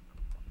Martignoni.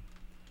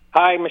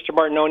 Hi, Mr.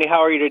 Martignoni.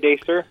 How are you today,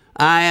 sir?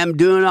 I am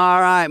doing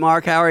all right,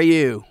 Mark. How are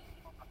you?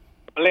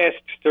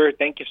 Blessed, sir.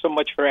 Thank you so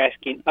much for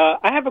asking.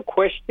 I have a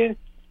question.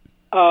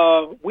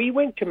 We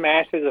went to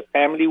Mass as a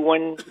family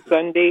one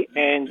Sunday,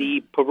 and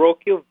the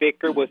parochial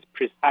vicar was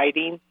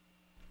presiding,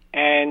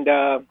 and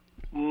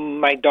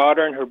my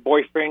daughter and her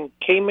boyfriend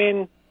came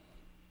in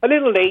a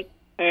little late,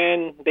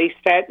 and they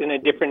sat in a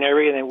different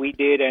area than we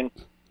did. And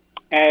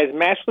as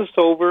Mass was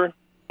over,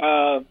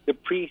 the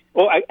priest,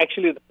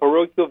 the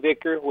parochial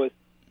vicar was,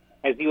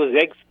 as he was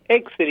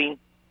exiting,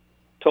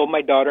 told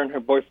my daughter and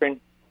her boyfriend,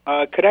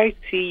 could I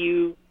see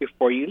you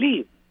before you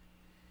leave?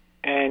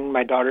 And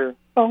my daughter,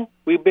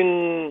 we've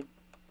been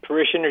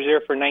parishioners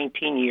there for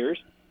 19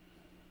 years.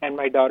 And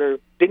my daughter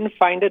didn't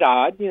find it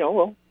odd,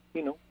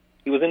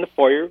 he was in the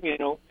foyer,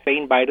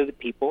 saying bye to the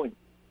people. And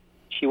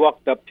she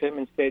walked up to him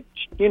and said,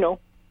 well,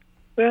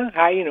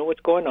 hi, what's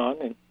going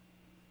on? And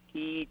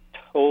he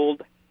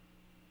told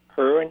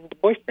her and the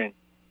boyfriend,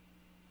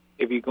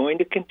 if you're going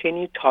to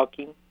continue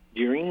talking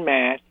during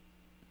Mass,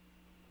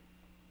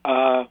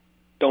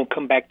 don't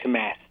come back to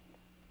Mass.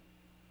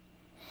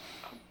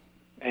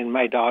 And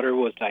my daughter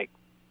was like,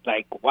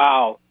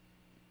 wow.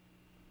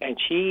 And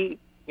she,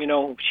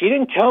 she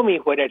didn't tell me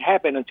what had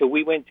happened until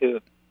we went to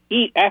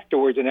eat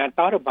afterwards. And I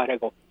thought about it. I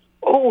go,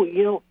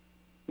 oh,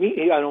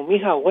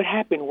 mija, what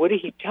happened? What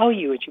did he tell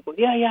you? And she goes,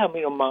 yeah.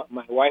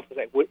 My wife was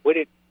like,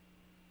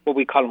 what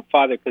we call him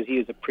Father, because he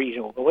is a priest.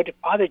 And we go, what did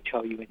Father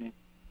tell you? And then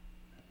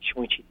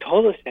when she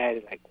told us that,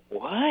 it's like,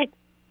 what?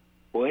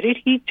 What did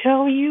he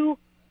tell you?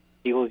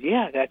 He goes,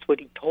 yeah, that's what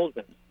he told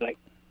us. Like,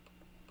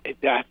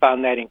 I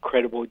found that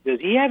incredible. Does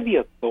he have the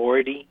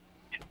authority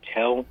to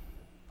tell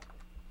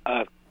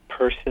a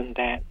person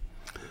that?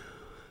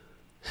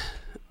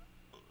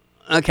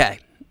 Okay.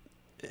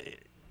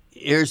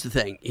 Here's the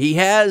thing. He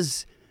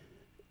has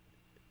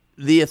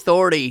the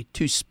authority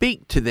to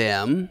speak to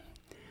them.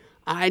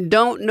 I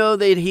don't know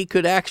that he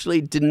could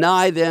actually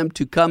deny them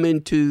to come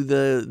into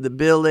the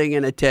building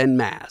and attend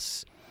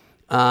Mass.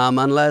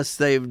 Unless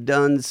they've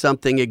done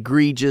something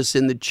egregious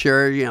in the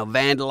church,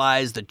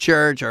 vandalized the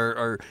church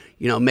or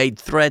made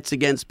threats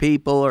against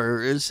people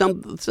or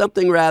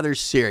something rather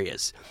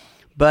serious.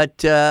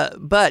 But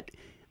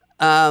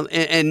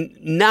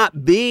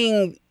not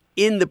being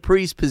in the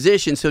priest's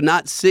position, so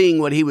not seeing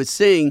what he was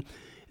seeing,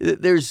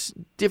 there's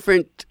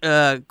different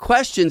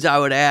questions I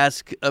would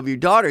ask of your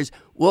daughters.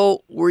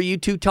 Well, were you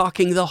two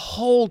talking the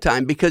whole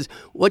time? Because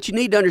what you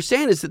need to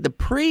understand is that the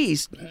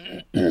priest,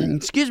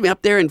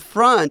 up there in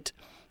front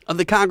of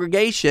the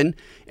congregation,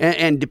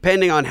 and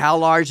depending on how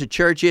large the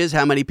church is,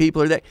 how many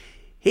people are there,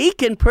 he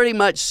can pretty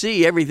much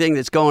see everything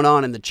that's going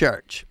on in the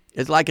church.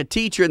 It's like a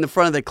teacher in the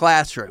front of the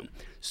classroom.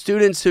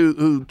 Students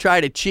who try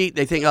to cheat,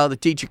 they think, oh, the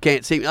teacher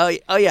can't see me.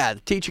 Oh yeah,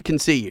 the teacher can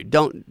see you.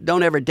 Don't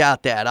ever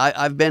doubt that.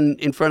 I've been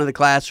in front of the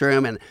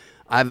classroom, and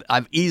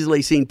I've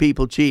easily seen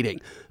people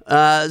cheating.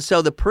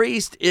 So the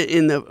priest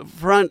in the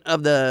front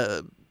of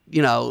the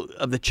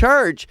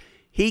church,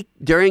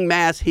 during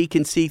Mass, he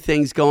can see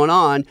things going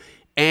on.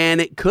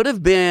 And it could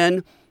have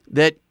been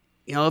that,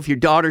 if your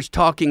daughter's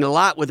talking a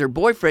lot with her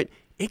boyfriend,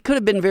 it could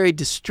have been very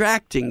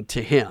distracting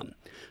to him.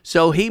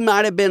 So he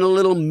might have been a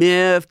little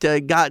miffed,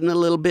 gotten a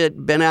little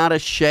bit bent out of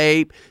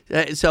shape.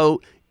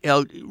 So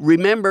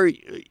remember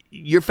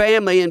your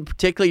family, and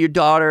particularly your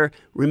daughter,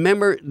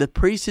 remember the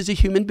priest is a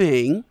human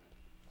being.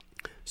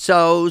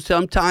 So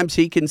sometimes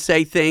he can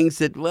say things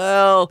that,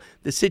 well,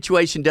 the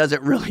situation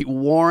doesn't really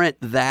warrant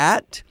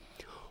that.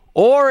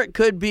 Or it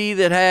could be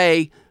that,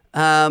 hey,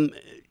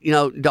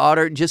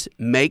 daughter, just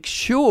make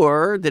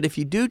sure that if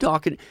you do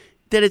talk,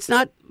 that it's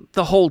not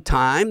the whole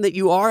time, that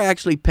you are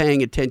actually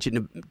paying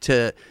attention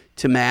to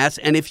Mass.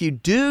 And if you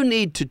do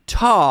need to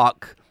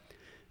talk,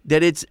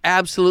 that it's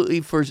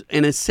absolutely for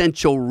an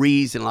essential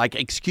reason. Like,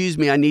 excuse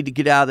me, I need to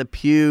get out of the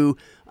pew.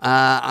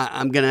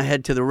 I'm going to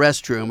head to the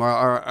restroom,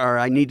 or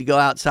I need to go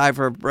outside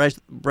for a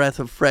breath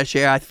of fresh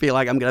air. I feel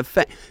like I'm going to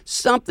faint.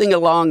 Something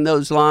along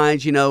those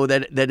lines,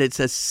 that it's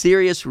a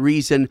serious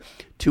reason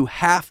to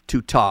have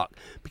to talk.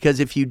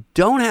 Because if you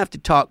don't have to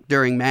talk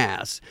during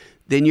Mass,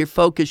 then your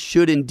focus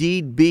should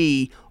indeed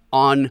be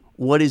on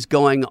what is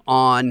going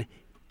on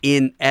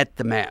at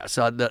the Mass,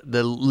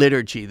 the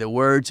liturgy, the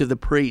words of the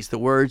priest, the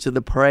words of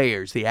the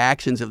prayers, the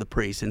actions of the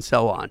priest, and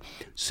so on.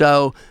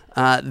 So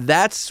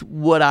that's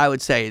what I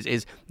would say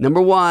is number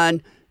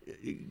one,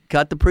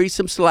 cut the priest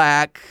some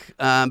slack,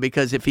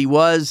 because if he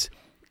was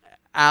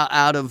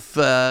out of,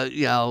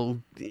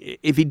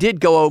 if he did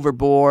go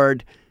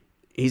overboard,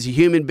 he's a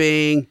human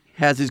being,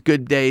 has his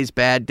good days,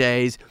 bad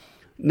days.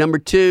 Number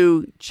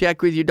two,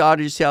 check with your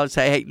daughter yourself and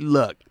say, hey,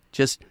 look,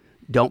 just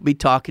don't be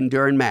talking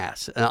during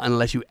Mass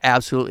unless you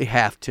absolutely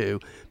have to,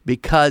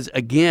 because,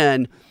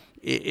 again,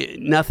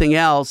 nothing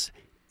else,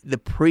 the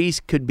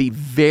priest could be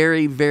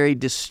very, very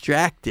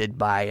distracted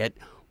by it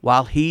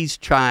while he's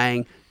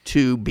trying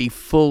to be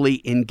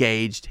fully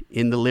engaged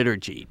in the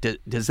liturgy.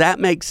 Does that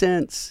make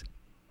sense?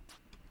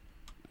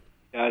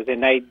 Does,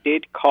 and I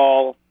did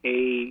call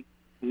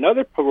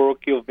another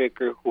parochial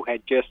vicar who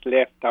had just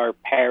left our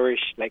parish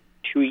like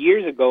 2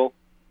 years ago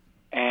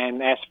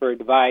and asked for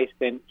advice,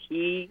 and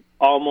he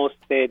almost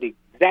said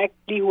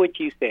exactly what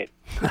you said.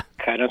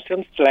 Cut him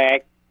some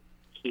slack.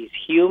 He's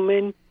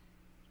human.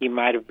 He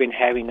might have been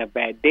having a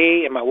bad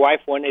day, and my wife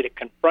wanted to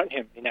confront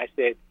him, and I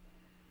said,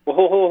 well,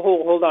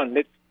 hold on.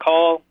 Let's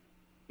call,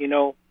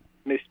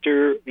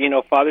 Mr.,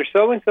 Father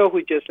so-and-so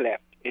who just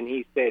left. And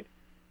he said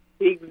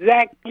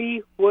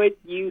exactly what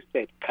you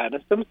said. Cut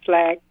him some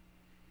slack.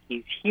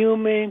 He's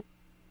human.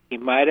 He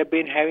might have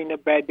been having a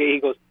bad day. He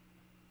goes,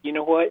 you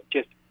know what?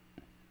 Just,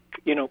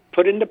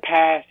 put in the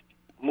past,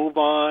 move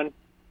on,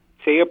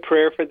 say a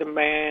prayer for the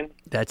man.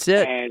 That's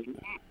it.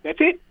 And that's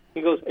it.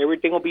 He goes,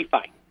 everything will be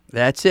fine.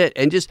 That's it.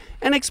 And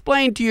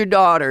explain to your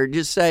daughter,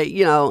 just say,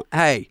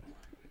 hey,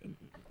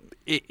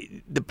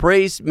 the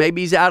priest,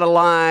 maybe he's out of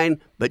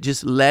line, but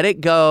just let it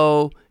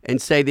go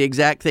and say the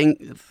exact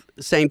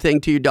the same thing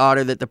to your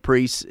daughter that the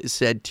priest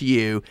said to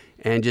you,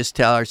 and just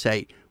tell her,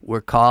 say, we're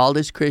called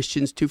as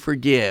Christians to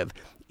forgive,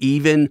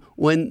 even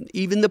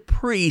the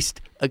priest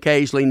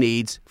occasionally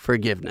needs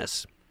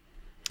forgiveness.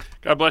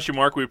 God bless you,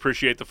 Mark. We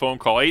appreciate the phone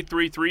call.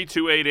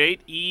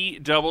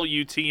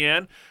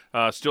 833-288-EWTN.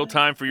 Still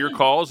time for your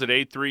calls at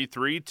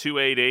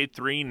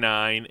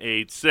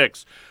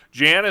 833-288-3986.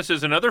 Janice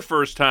is another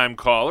first-time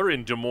caller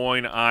in Des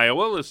Moines,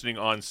 Iowa, listening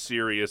on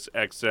Sirius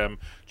XM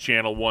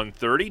Channel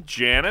 130.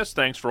 Janice,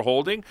 thanks for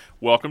holding.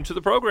 Welcome to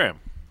the program.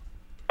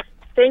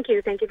 Thank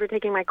you. Thank you for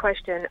taking my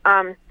question.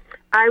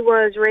 I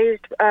was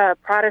raised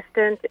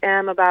Protestant,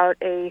 am about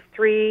a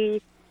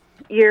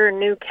 3-year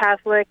new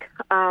Catholic.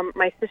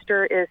 My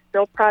sister is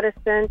still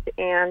Protestant,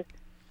 and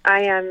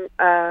I am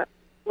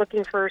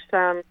looking for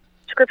some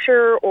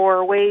scripture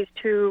or ways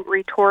to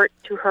retort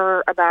to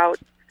her about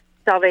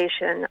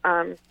salvation.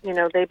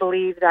 They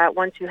believe that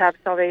once you have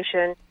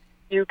salvation,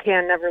 you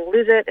can never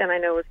lose it, and I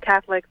know as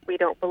Catholics we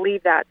don't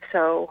believe that.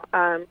 So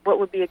what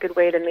would be a good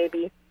way to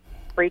maybe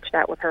reach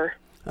that with her?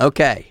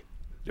 Okay.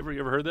 You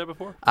ever heard that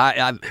before?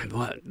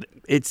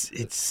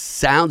 It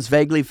sounds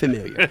vaguely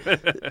familiar.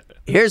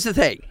 Here's the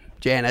thing,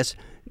 Janice.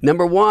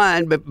 Number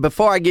one, but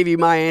before I give you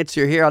my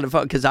answer here on the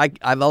phone, because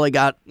I've only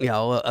got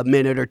a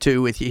minute or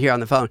two with you here on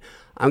the phone,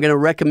 I'm going to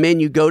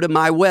recommend you go to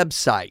my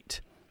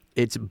website.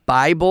 It's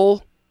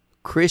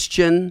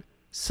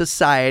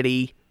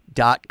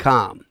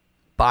BibleChristianSociety.com.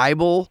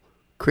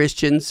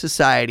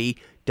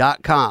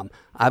 BibleChristianSociety.com.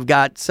 I've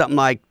got something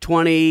like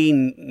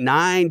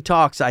 29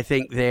 talks, I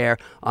think, there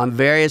on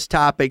various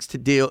topics to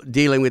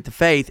dealing with the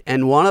faith,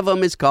 and one of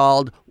them is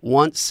called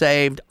Once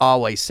Saved,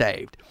 Always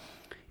Saved.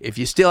 If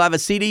you still have a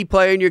CD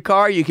player in your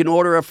car, you can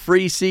order a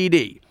free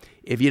CD.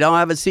 If you don't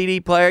have a CD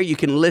player, you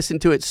can listen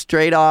to it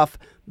straight off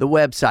the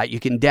website. You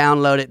can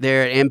download it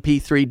there at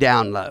MP3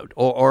 download,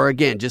 or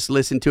again, just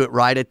listen to it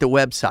right at the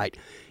website.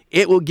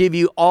 It will give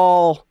you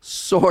all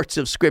sorts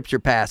of scripture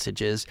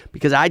passages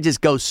because I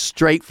just go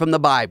straight from the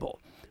Bible.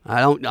 I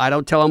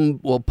don't tell them,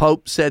 well,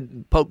 Pope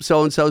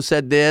so-and-so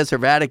said this, or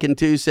Vatican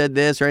II said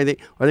this, or anything,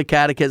 or the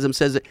Catechism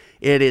says it.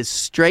 It is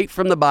straight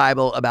from the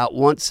Bible about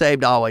once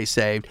saved, always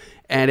saved,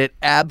 and it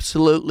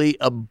absolutely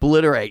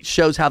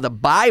shows how the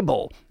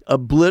Bible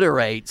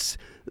obliterates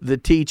the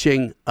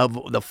teaching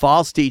of the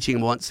false teaching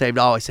of once saved,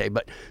 always saved.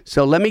 But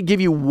so let me give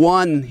you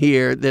one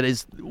here that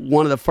is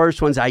one of the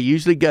first ones I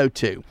usually go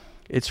to.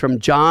 It's from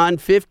John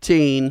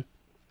 15,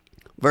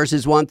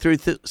 verses 1 through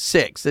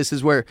 6. This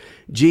is where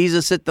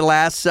Jesus at the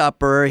Last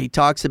Supper, he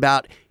talks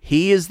about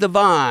he is the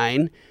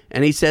vine,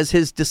 and he says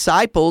his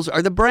disciples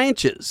are the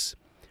branches.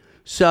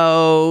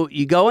 So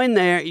you go in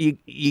there,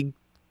 you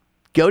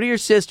go to your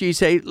sister, you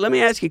say, let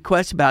me ask you a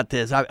question about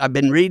this. I've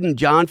been reading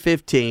John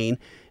 15,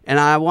 and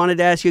I wanted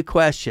to ask you a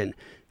question.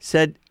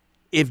 Said,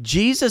 if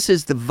Jesus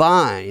is the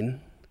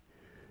vine,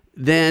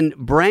 then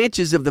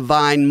branches of the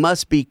vine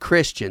must be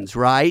Christians,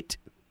 right?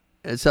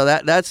 And so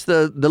that's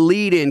the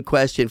lead-in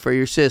question for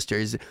your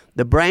sisters.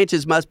 The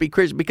branches must be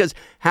Christian, because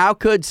how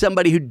could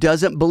somebody who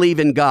doesn't believe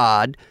in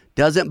God,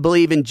 doesn't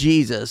believe in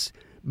Jesus,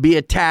 be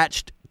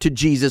attached to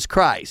Jesus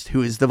Christ,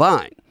 who is the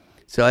vine?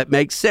 So it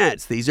makes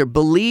sense. These are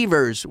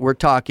believers we're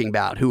talking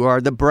about, who are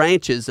the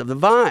branches of the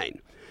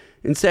vine.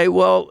 And say,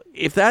 well,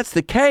 if that's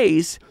the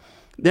case,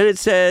 then it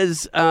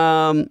says,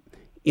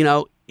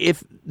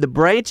 if the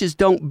branches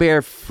don't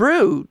bear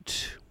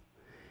fruit,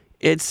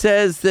 it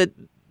says that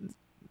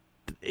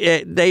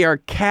they are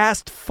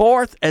cast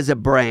forth as a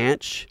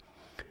branch,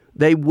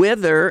 they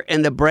wither,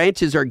 and the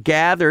branches are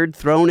gathered,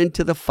 thrown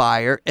into the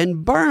fire,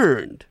 and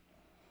burned.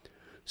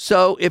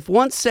 So if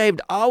once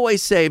saved,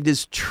 always saved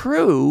is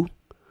true,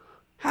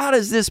 how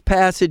does this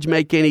passage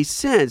make any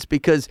sense?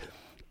 Because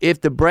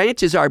if the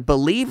branches are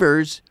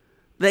believers,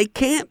 they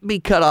can't be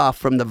cut off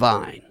from the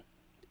vine,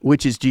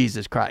 which is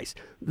Jesus Christ.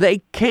 They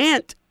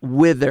can't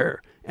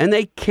wither, and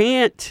they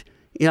can't,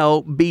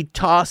 be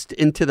tossed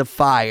into the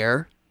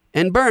fire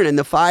and burn. And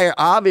the fire,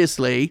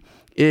 obviously,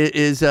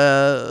 is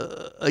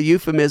a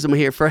euphemism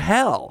here for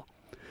hell.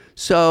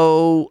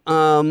 So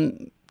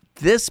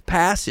this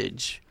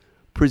passage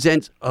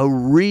presents a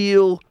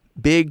real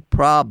big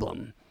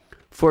problem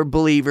for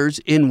believers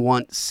in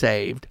once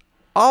saved,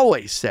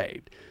 always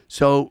saved.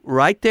 So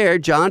right there,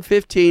 John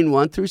 15,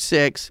 1 through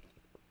 6,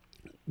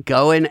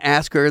 go and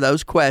ask her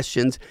those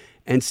questions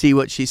and see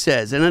what she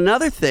says. And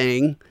another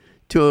thing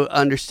to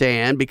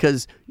understand,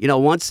 because,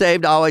 once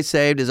saved, always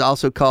saved is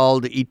also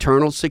called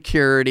eternal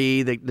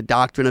security, the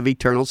doctrine of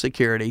eternal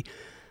security.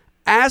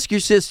 Ask your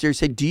sister,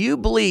 say, do you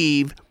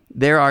believe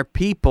there are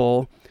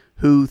people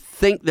who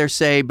think they're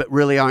saved but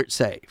really aren't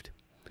saved?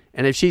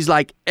 And if she's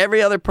like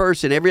every other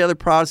person, every other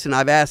Protestant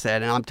I've asked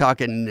that, and I'm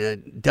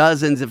talking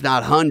dozens, if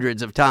not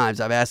hundreds of times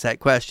I've asked that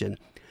question,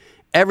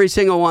 every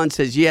single one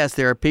says, yes,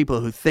 there are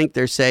people who think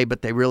they're saved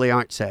but they really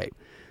aren't saved.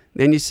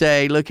 Then you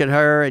say, look at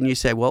her, and you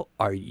say, well,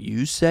 are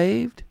you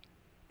saved?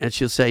 And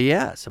she'll say,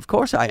 yes, of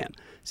course I am.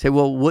 Say,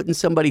 well, wouldn't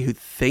somebody who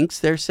thinks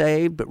they're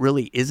saved but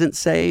really isn't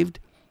saved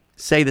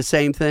say the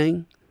same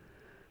thing?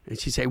 And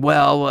she'd say,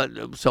 well,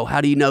 so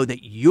how do you know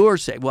that you're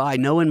saved? Well, I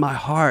know in my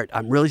heart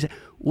I'm really saved.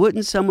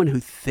 wouldn't someone who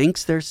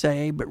thinks they're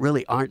saved but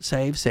really aren't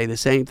saved say the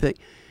same thing?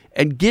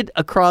 And get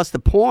across the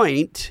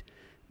point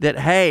that,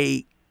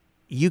 hey,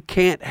 you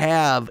can't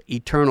have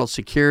eternal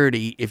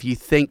security if you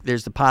think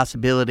there's the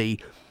possibility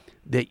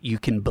that you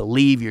can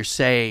believe you're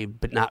saved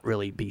but not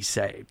really be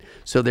saved.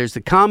 So there's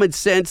the common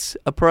sense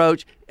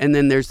approach, and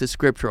then there's the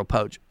scriptural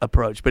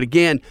approach. But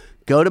again,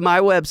 go to my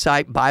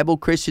website,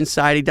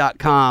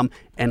 BibleChristianSociety.com,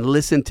 and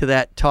listen to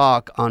that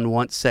talk on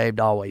Once Saved,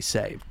 Always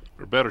Saved.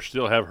 Or better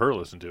still, have her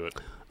listen to it.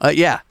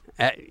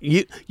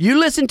 You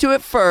listen to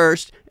it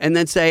first, and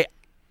then say,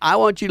 I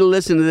want you to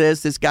listen to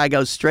this. This guy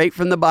goes straight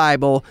from the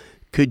Bible.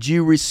 Could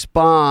you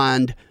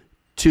respond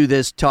to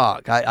this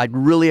talk? I'd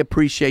really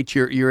appreciate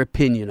your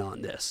opinion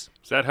on this.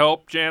 Does that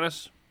help,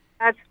 Janice?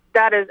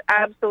 That is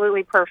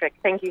absolutely perfect.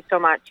 Thank you so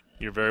much.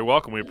 You're very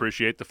welcome. We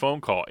appreciate the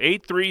phone call.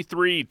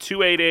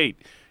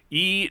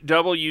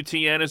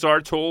 833-288-EWTN is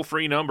our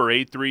toll-free number,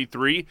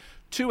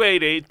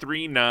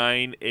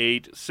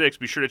 833-288-3986.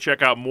 Be sure to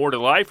check out More to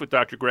Life with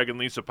Dr. Greg and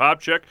Lisa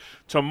Popchak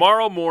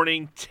tomorrow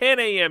morning, 10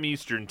 a.m.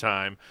 Eastern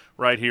Time,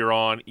 right here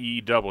on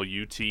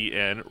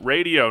EWTN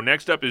Radio.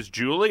 Next up is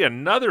Julie,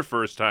 another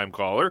first-time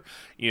caller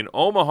in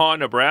Omaha,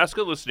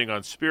 Nebraska, listening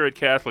on Spirit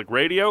Catholic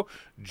Radio.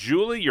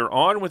 Julie, you're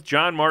on with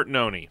John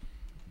Martignoni.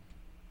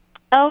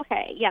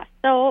 Okay, yes.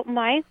 So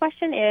my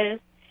question is,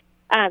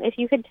 if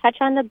you could touch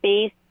on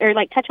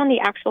the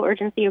actual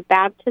urgency of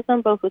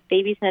baptism, both with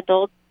babies and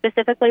adults.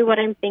 Specifically, what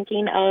I'm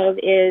thinking of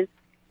is,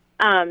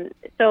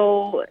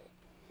 so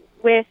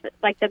with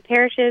like the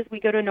parishes, we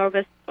go to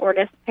Novus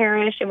Ordo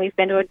Parish, and we've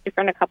been to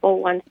a couple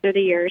ones through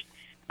the years.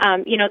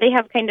 They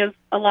have kind of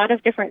a lot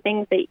of different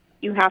things that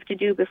you have to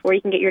do before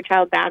you can get your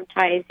child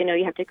baptized.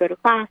 You have to go to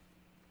class.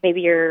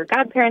 Maybe your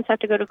godparents have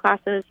to go to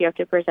classes. You have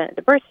to present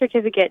the birth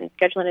certificate and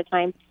schedule in a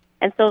time.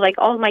 And so, like,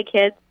 all of my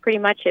kids, pretty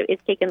much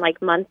it's taken,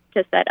 like, months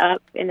to set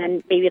up. And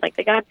then maybe, like,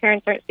 the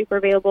godparents aren't super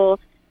available.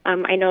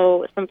 I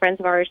know some friends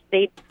of ours,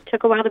 they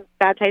took a while to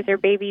baptize their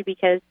baby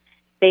because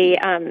they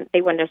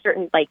wanted a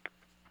certain, like,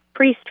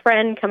 priest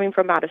friend coming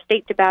from out of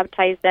state to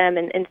baptize them.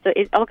 And so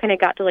it all kind of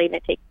got delayed,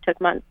 and it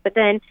took months. But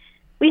then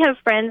we have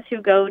friends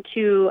who go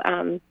to,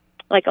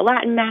 like, a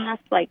Latin Mass,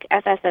 like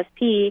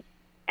FSSP,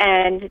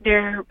 and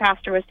their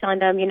pastor was telling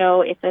them,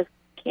 it says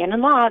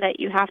canon law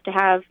that you have to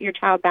have your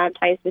child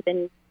baptized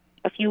within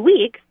a few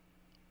weeks,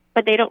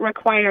 but they don't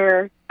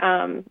require,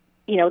 they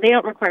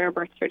don't require a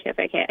birth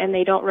certificate, and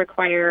they don't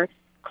require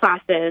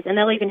classes, and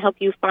they'll even help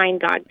you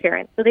find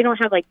godparents. So they don't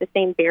have, like, the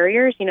same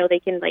barriers. They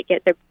can, like,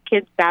 get their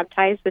kids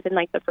baptized within,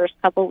 like, the first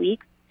couple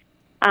weeks.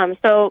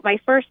 So my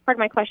first part of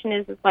my question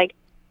is like,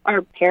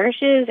 are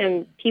parishes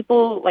and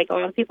people, like a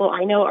lot of people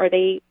I know, are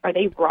they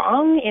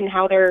wrong in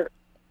how they're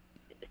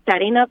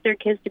setting up their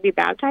kids to be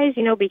baptized,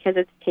 because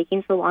it's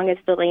taking so long,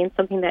 it's delaying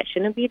something that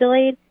shouldn't be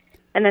delayed?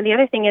 And then the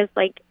other thing is,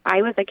 like,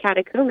 I was a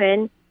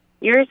catechumen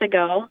years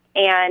ago,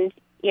 and,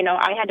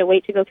 I had to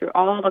wait to go through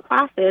all the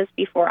classes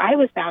before I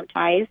was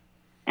baptized.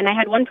 And I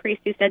had one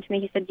priest who said to me,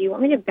 he said, "Do you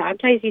want me to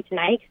baptize you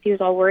tonight?" Because he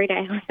was all worried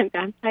I wasn't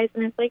baptized.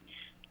 And I was like,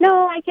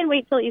 "No, I can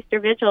wait till Easter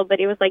Vigil." But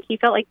it was like he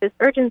felt like this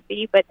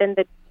urgency, but then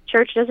the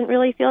church doesn't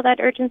really feel that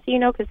urgency,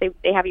 because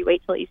they have you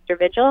wait till Easter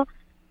Vigil.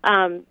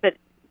 But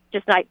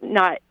just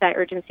not that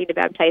urgency to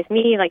baptize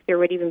me, like there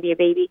would even be a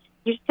baby.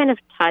 You just kind of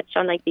touch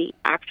on, like, the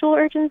actual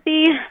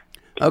urgency.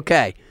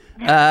 Okay.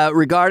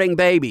 Regarding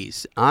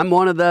babies, I'm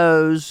one of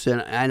those,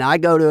 and I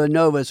go to a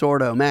Novus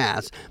Ordo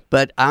Mass,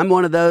 but I'm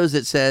one of those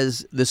that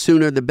says the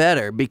sooner the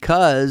better,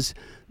 because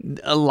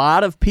a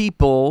lot of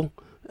people,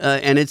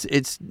 and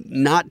it's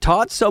not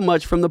taught so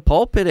much from the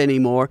pulpit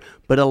anymore,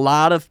 but a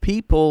lot of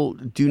people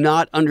do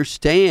not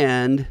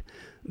understand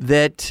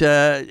that,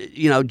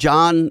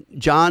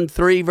 John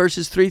 3,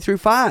 verses 3 through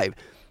 5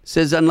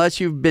 says, unless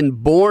you've been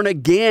born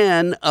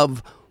again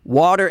of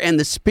water and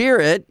the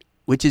Spirit,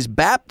 which is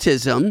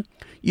baptism,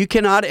 you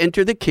cannot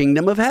enter the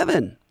kingdom of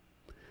heaven.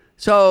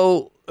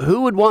 So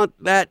who would want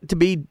that to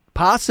be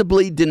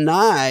possibly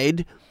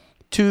denied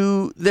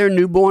to their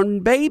newborn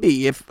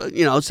baby? If,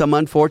 some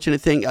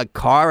unfortunate thing, a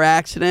car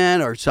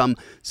accident or some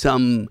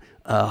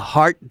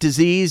heart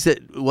disease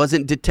that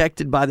wasn't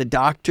detected by the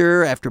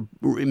doctor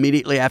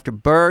immediately after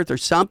birth or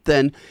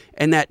something,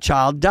 and that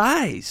child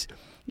dies.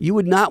 You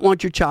would not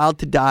want your child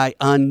to die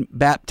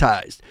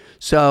unbaptized.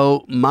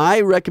 So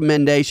my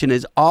recommendation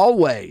is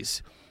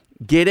always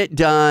get it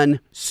done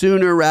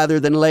sooner rather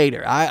than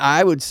later.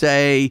 I would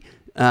say,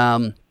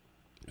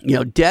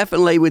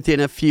 definitely within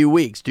a few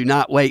weeks. Do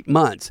not wait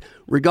months.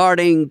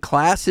 Regarding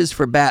classes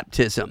for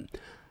baptism,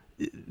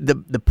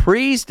 the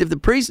priest, if the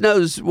priest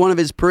knows one of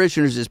his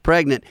parishioners is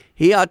pregnant,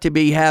 he ought to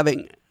be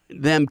having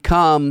them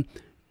come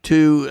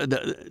to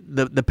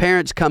the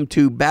parents come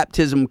to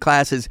baptism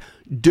classes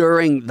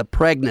during the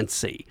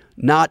pregnancy,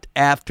 not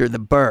after the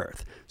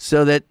birth,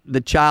 so that the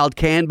child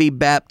can be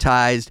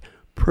baptized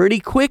pretty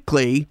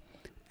quickly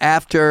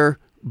after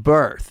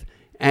birth.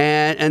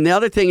 And the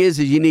other thing is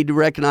you need to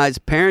recognize,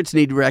 parents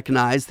need to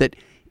recognize that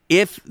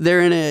if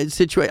they're in a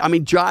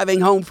situation,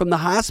 driving home from the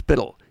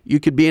hospital, you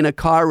could be in a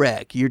car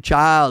wreck. Your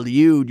child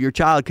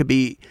could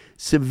be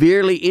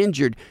severely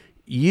injured.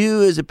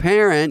 you as a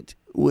parent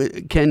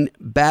can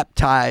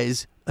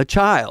baptize a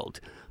child.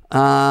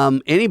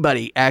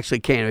 Anybody actually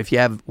can. If you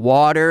have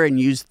water and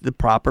use the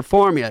proper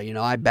formula,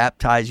 I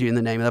baptize you in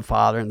the name of the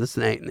Father and the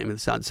name of the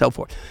Son, and so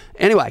forth.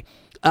 Anyway,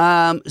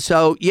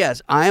 so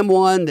yes, I am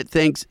one that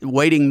thinks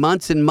waiting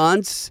months and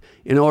months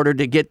in order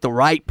to get the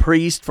right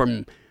priest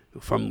from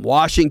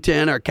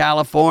Washington or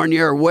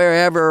California or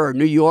wherever or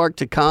New York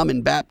to come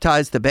and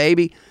baptize the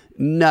baby.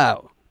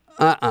 No,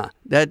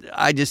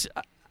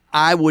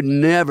 I would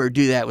never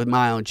do that with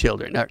my own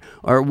children.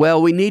 Or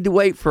we need to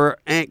wait for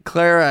Aunt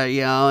Clara,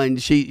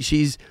 and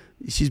she's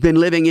been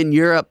living in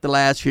Europe the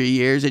last few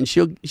years, and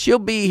she'll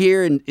be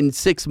here in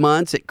 6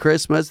 months at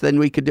Christmas. Then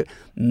we could do.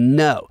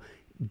 No,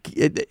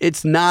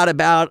 it's not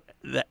about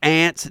the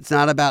aunts. It's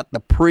not about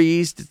the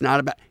priest.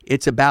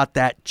 It's about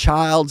that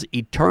child's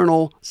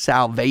eternal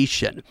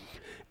salvation.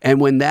 And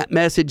when that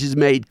message is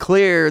made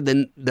clear,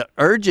 then the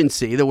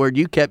urgency, the word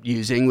you kept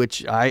using,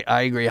 which I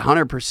agree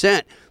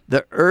 100%,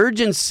 the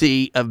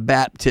urgency of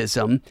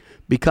baptism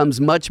becomes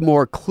much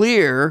more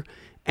clear.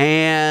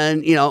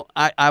 And,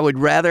 I would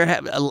rather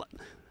have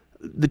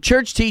the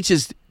church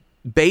teaches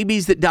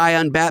babies that die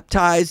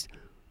unbaptized.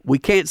 We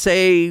can't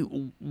say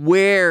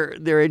where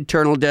their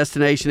eternal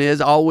destination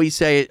is. All it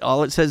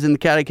says in the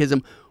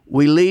catechism,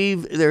 we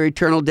leave their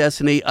eternal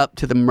destiny up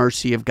to the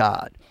mercy of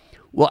God.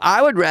 Well,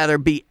 I would rather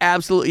be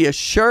absolutely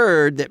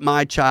assured that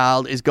my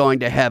child is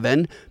going to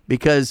heaven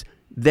because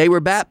they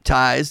were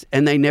baptized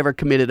and they never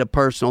committed a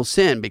personal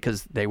sin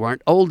because they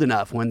weren't old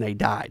enough when they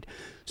died.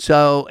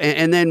 So,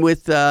 and then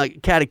with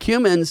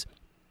catechumens,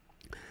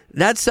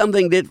 that's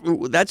something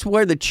that's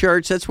where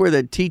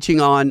the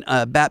teaching on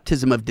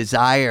baptism of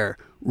desire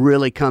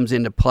really comes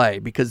into play,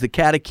 because the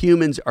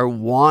catechumens are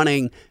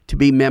wanting to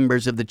be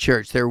members of the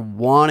church. They're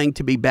wanting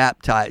to be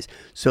baptized.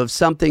 So if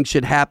something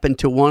should happen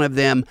to one of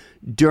them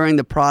during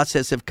the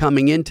process of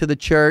coming into the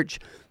church,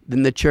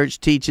 then the church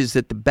teaches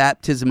that the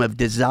baptism of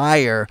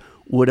desire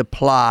would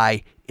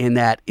apply in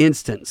that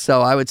instance.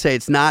 So I would say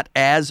it's not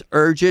as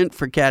urgent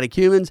for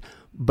catechumens,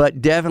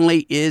 but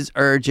definitely is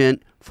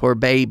urgent for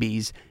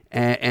babies.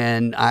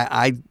 And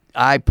I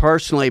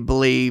personally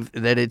believe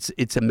that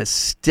it's a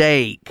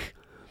mistake.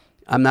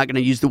 I'm not going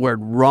to use the word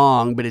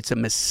wrong, but it's a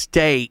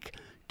mistake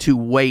to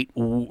wait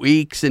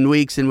weeks and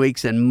weeks and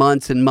weeks and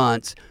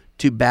months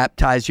to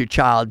baptize your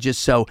child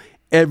just so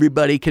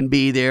everybody can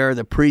be there,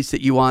 the priest that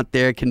you want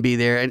there can be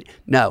there. And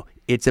no,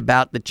 it's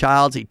about the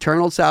child's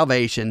eternal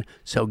salvation,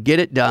 so get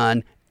it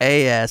done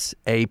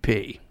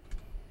ASAP.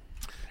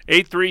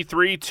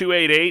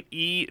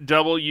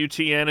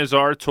 833-288-EWTN is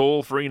our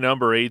toll-free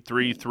number,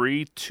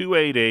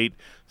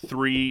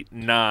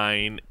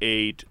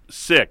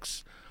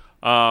 833-288-3986.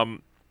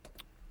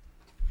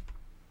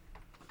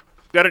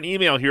 Got an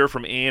email here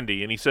from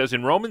Andy, and he says,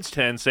 in Romans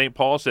 10, St.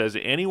 Paul says,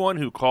 anyone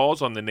who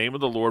calls on the name of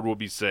the Lord will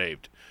be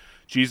saved.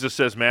 Jesus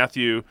says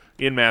in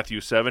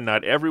Matthew 7,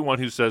 not everyone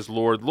who says,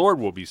 Lord, Lord,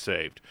 will be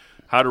saved.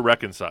 How to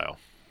reconcile?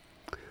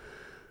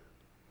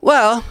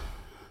 Well,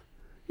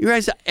 you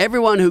realize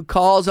everyone who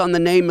calls on the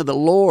name of the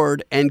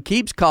Lord and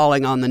keeps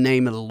calling on the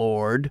name of the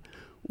Lord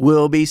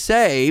will be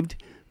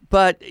saved,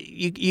 but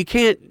you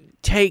can't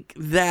take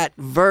that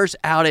verse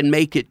out and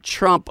make it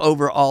trump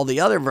over all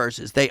the other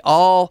verses. They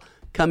all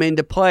come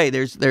into play.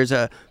 There's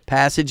a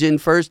passage in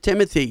 1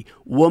 Timothy,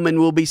 woman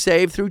will be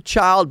saved through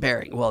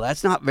childbearing. Well,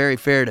 that's not very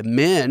fair to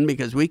men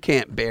because we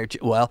can't bear,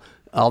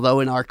 although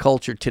in our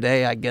culture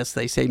today, I guess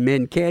they say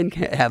men can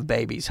have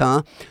babies,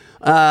 huh?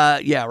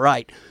 Yeah,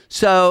 right.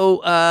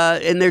 So,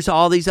 and there's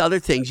all these other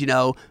things,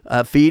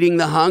 feeding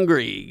the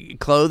hungry,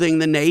 clothing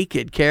the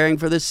naked, caring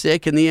for the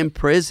sick and the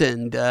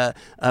imprisoned,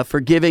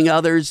 forgiving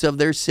others of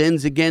their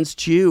sins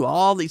against you,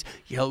 all these,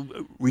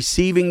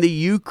 receiving the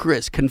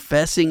Eucharist,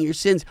 confessing your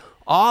sins.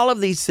 All of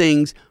these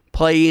things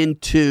play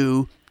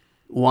into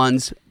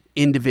one's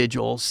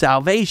individual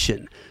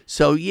salvation.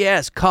 So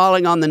yes,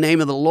 calling on the name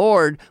of the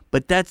Lord,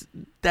 but that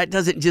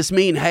doesn't just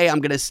mean, hey, I'm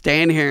going to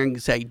stand here and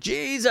say,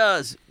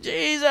 Jesus,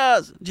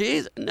 Jesus,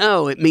 Jesus.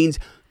 No, it means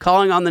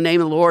calling on the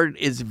name of the Lord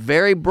is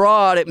very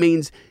broad. It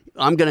means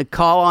I'm going to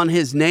call on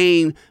his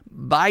name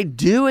by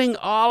doing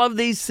all of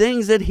these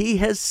things that he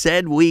has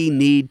said we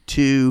need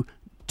to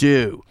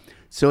do.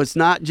 So it's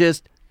not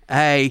just,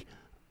 hey,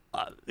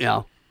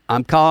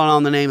 I'm calling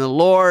on the name of the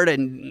Lord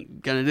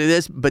and going to do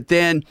this, but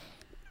then,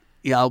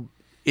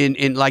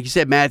 in like you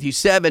said, Matthew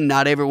 7,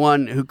 not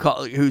everyone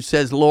who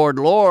says, Lord,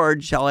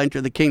 Lord, shall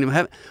enter the kingdom of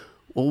heaven.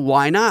 Well,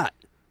 why not?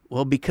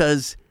 Well,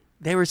 because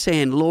they were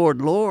saying,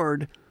 Lord,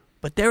 Lord,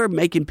 but they were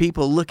making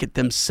people look at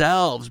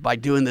themselves by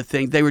doing the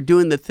things. They were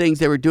doing the things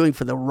they were doing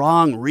for the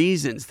wrong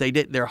reasons.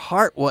 Their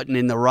heart wasn't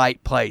in the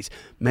right place.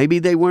 Maybe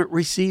they weren't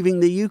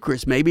receiving the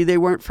Eucharist. Maybe they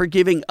weren't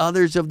forgiving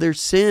others of their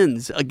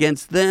sins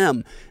against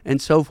them,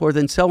 and so forth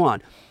and so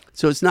on.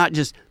 So it's not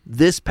just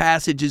this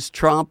passage is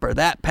trump or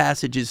that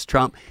passage is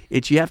trump.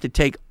 It's you have to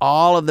take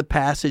all of the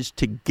passage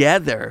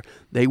together.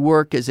 They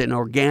work as an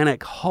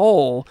organic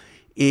whole.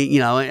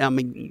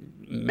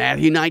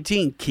 Matthew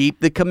 19, keep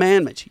the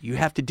commandments. You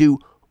have to do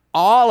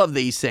all of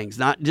these things,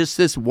 not just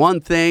this one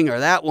thing or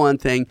that one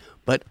thing,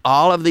 but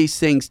all of these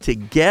things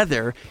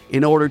together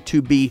in order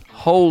to be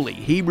holy.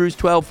 Hebrews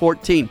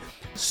 12:14.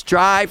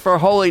 Strive for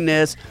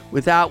holiness,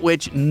 without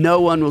which no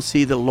one will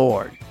see the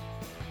Lord.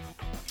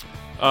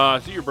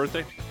 Is it your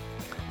birthday?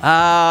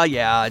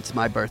 Yeah, it's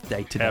my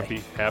birthday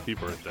today. Happy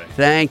birthday.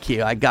 Thank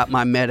you. I got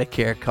my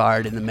Medicare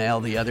card in the mail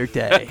the other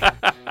day.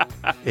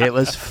 It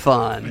was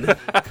fun.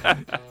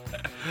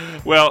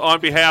 Well,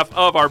 on behalf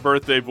of our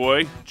birthday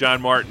boy,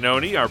 John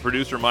Martignoni, our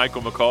producer,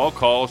 Michael McCall,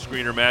 call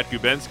screener, Matt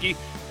Gubensky,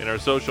 and our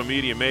social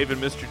media maven,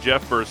 Mr.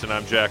 Jeff Burson,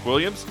 I'm Jack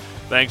Williams.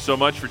 Thanks so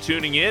much for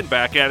tuning in.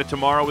 Back at it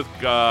tomorrow with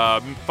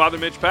Father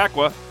Mitch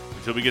Pacwa.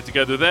 Until we get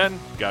together then,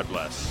 God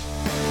bless.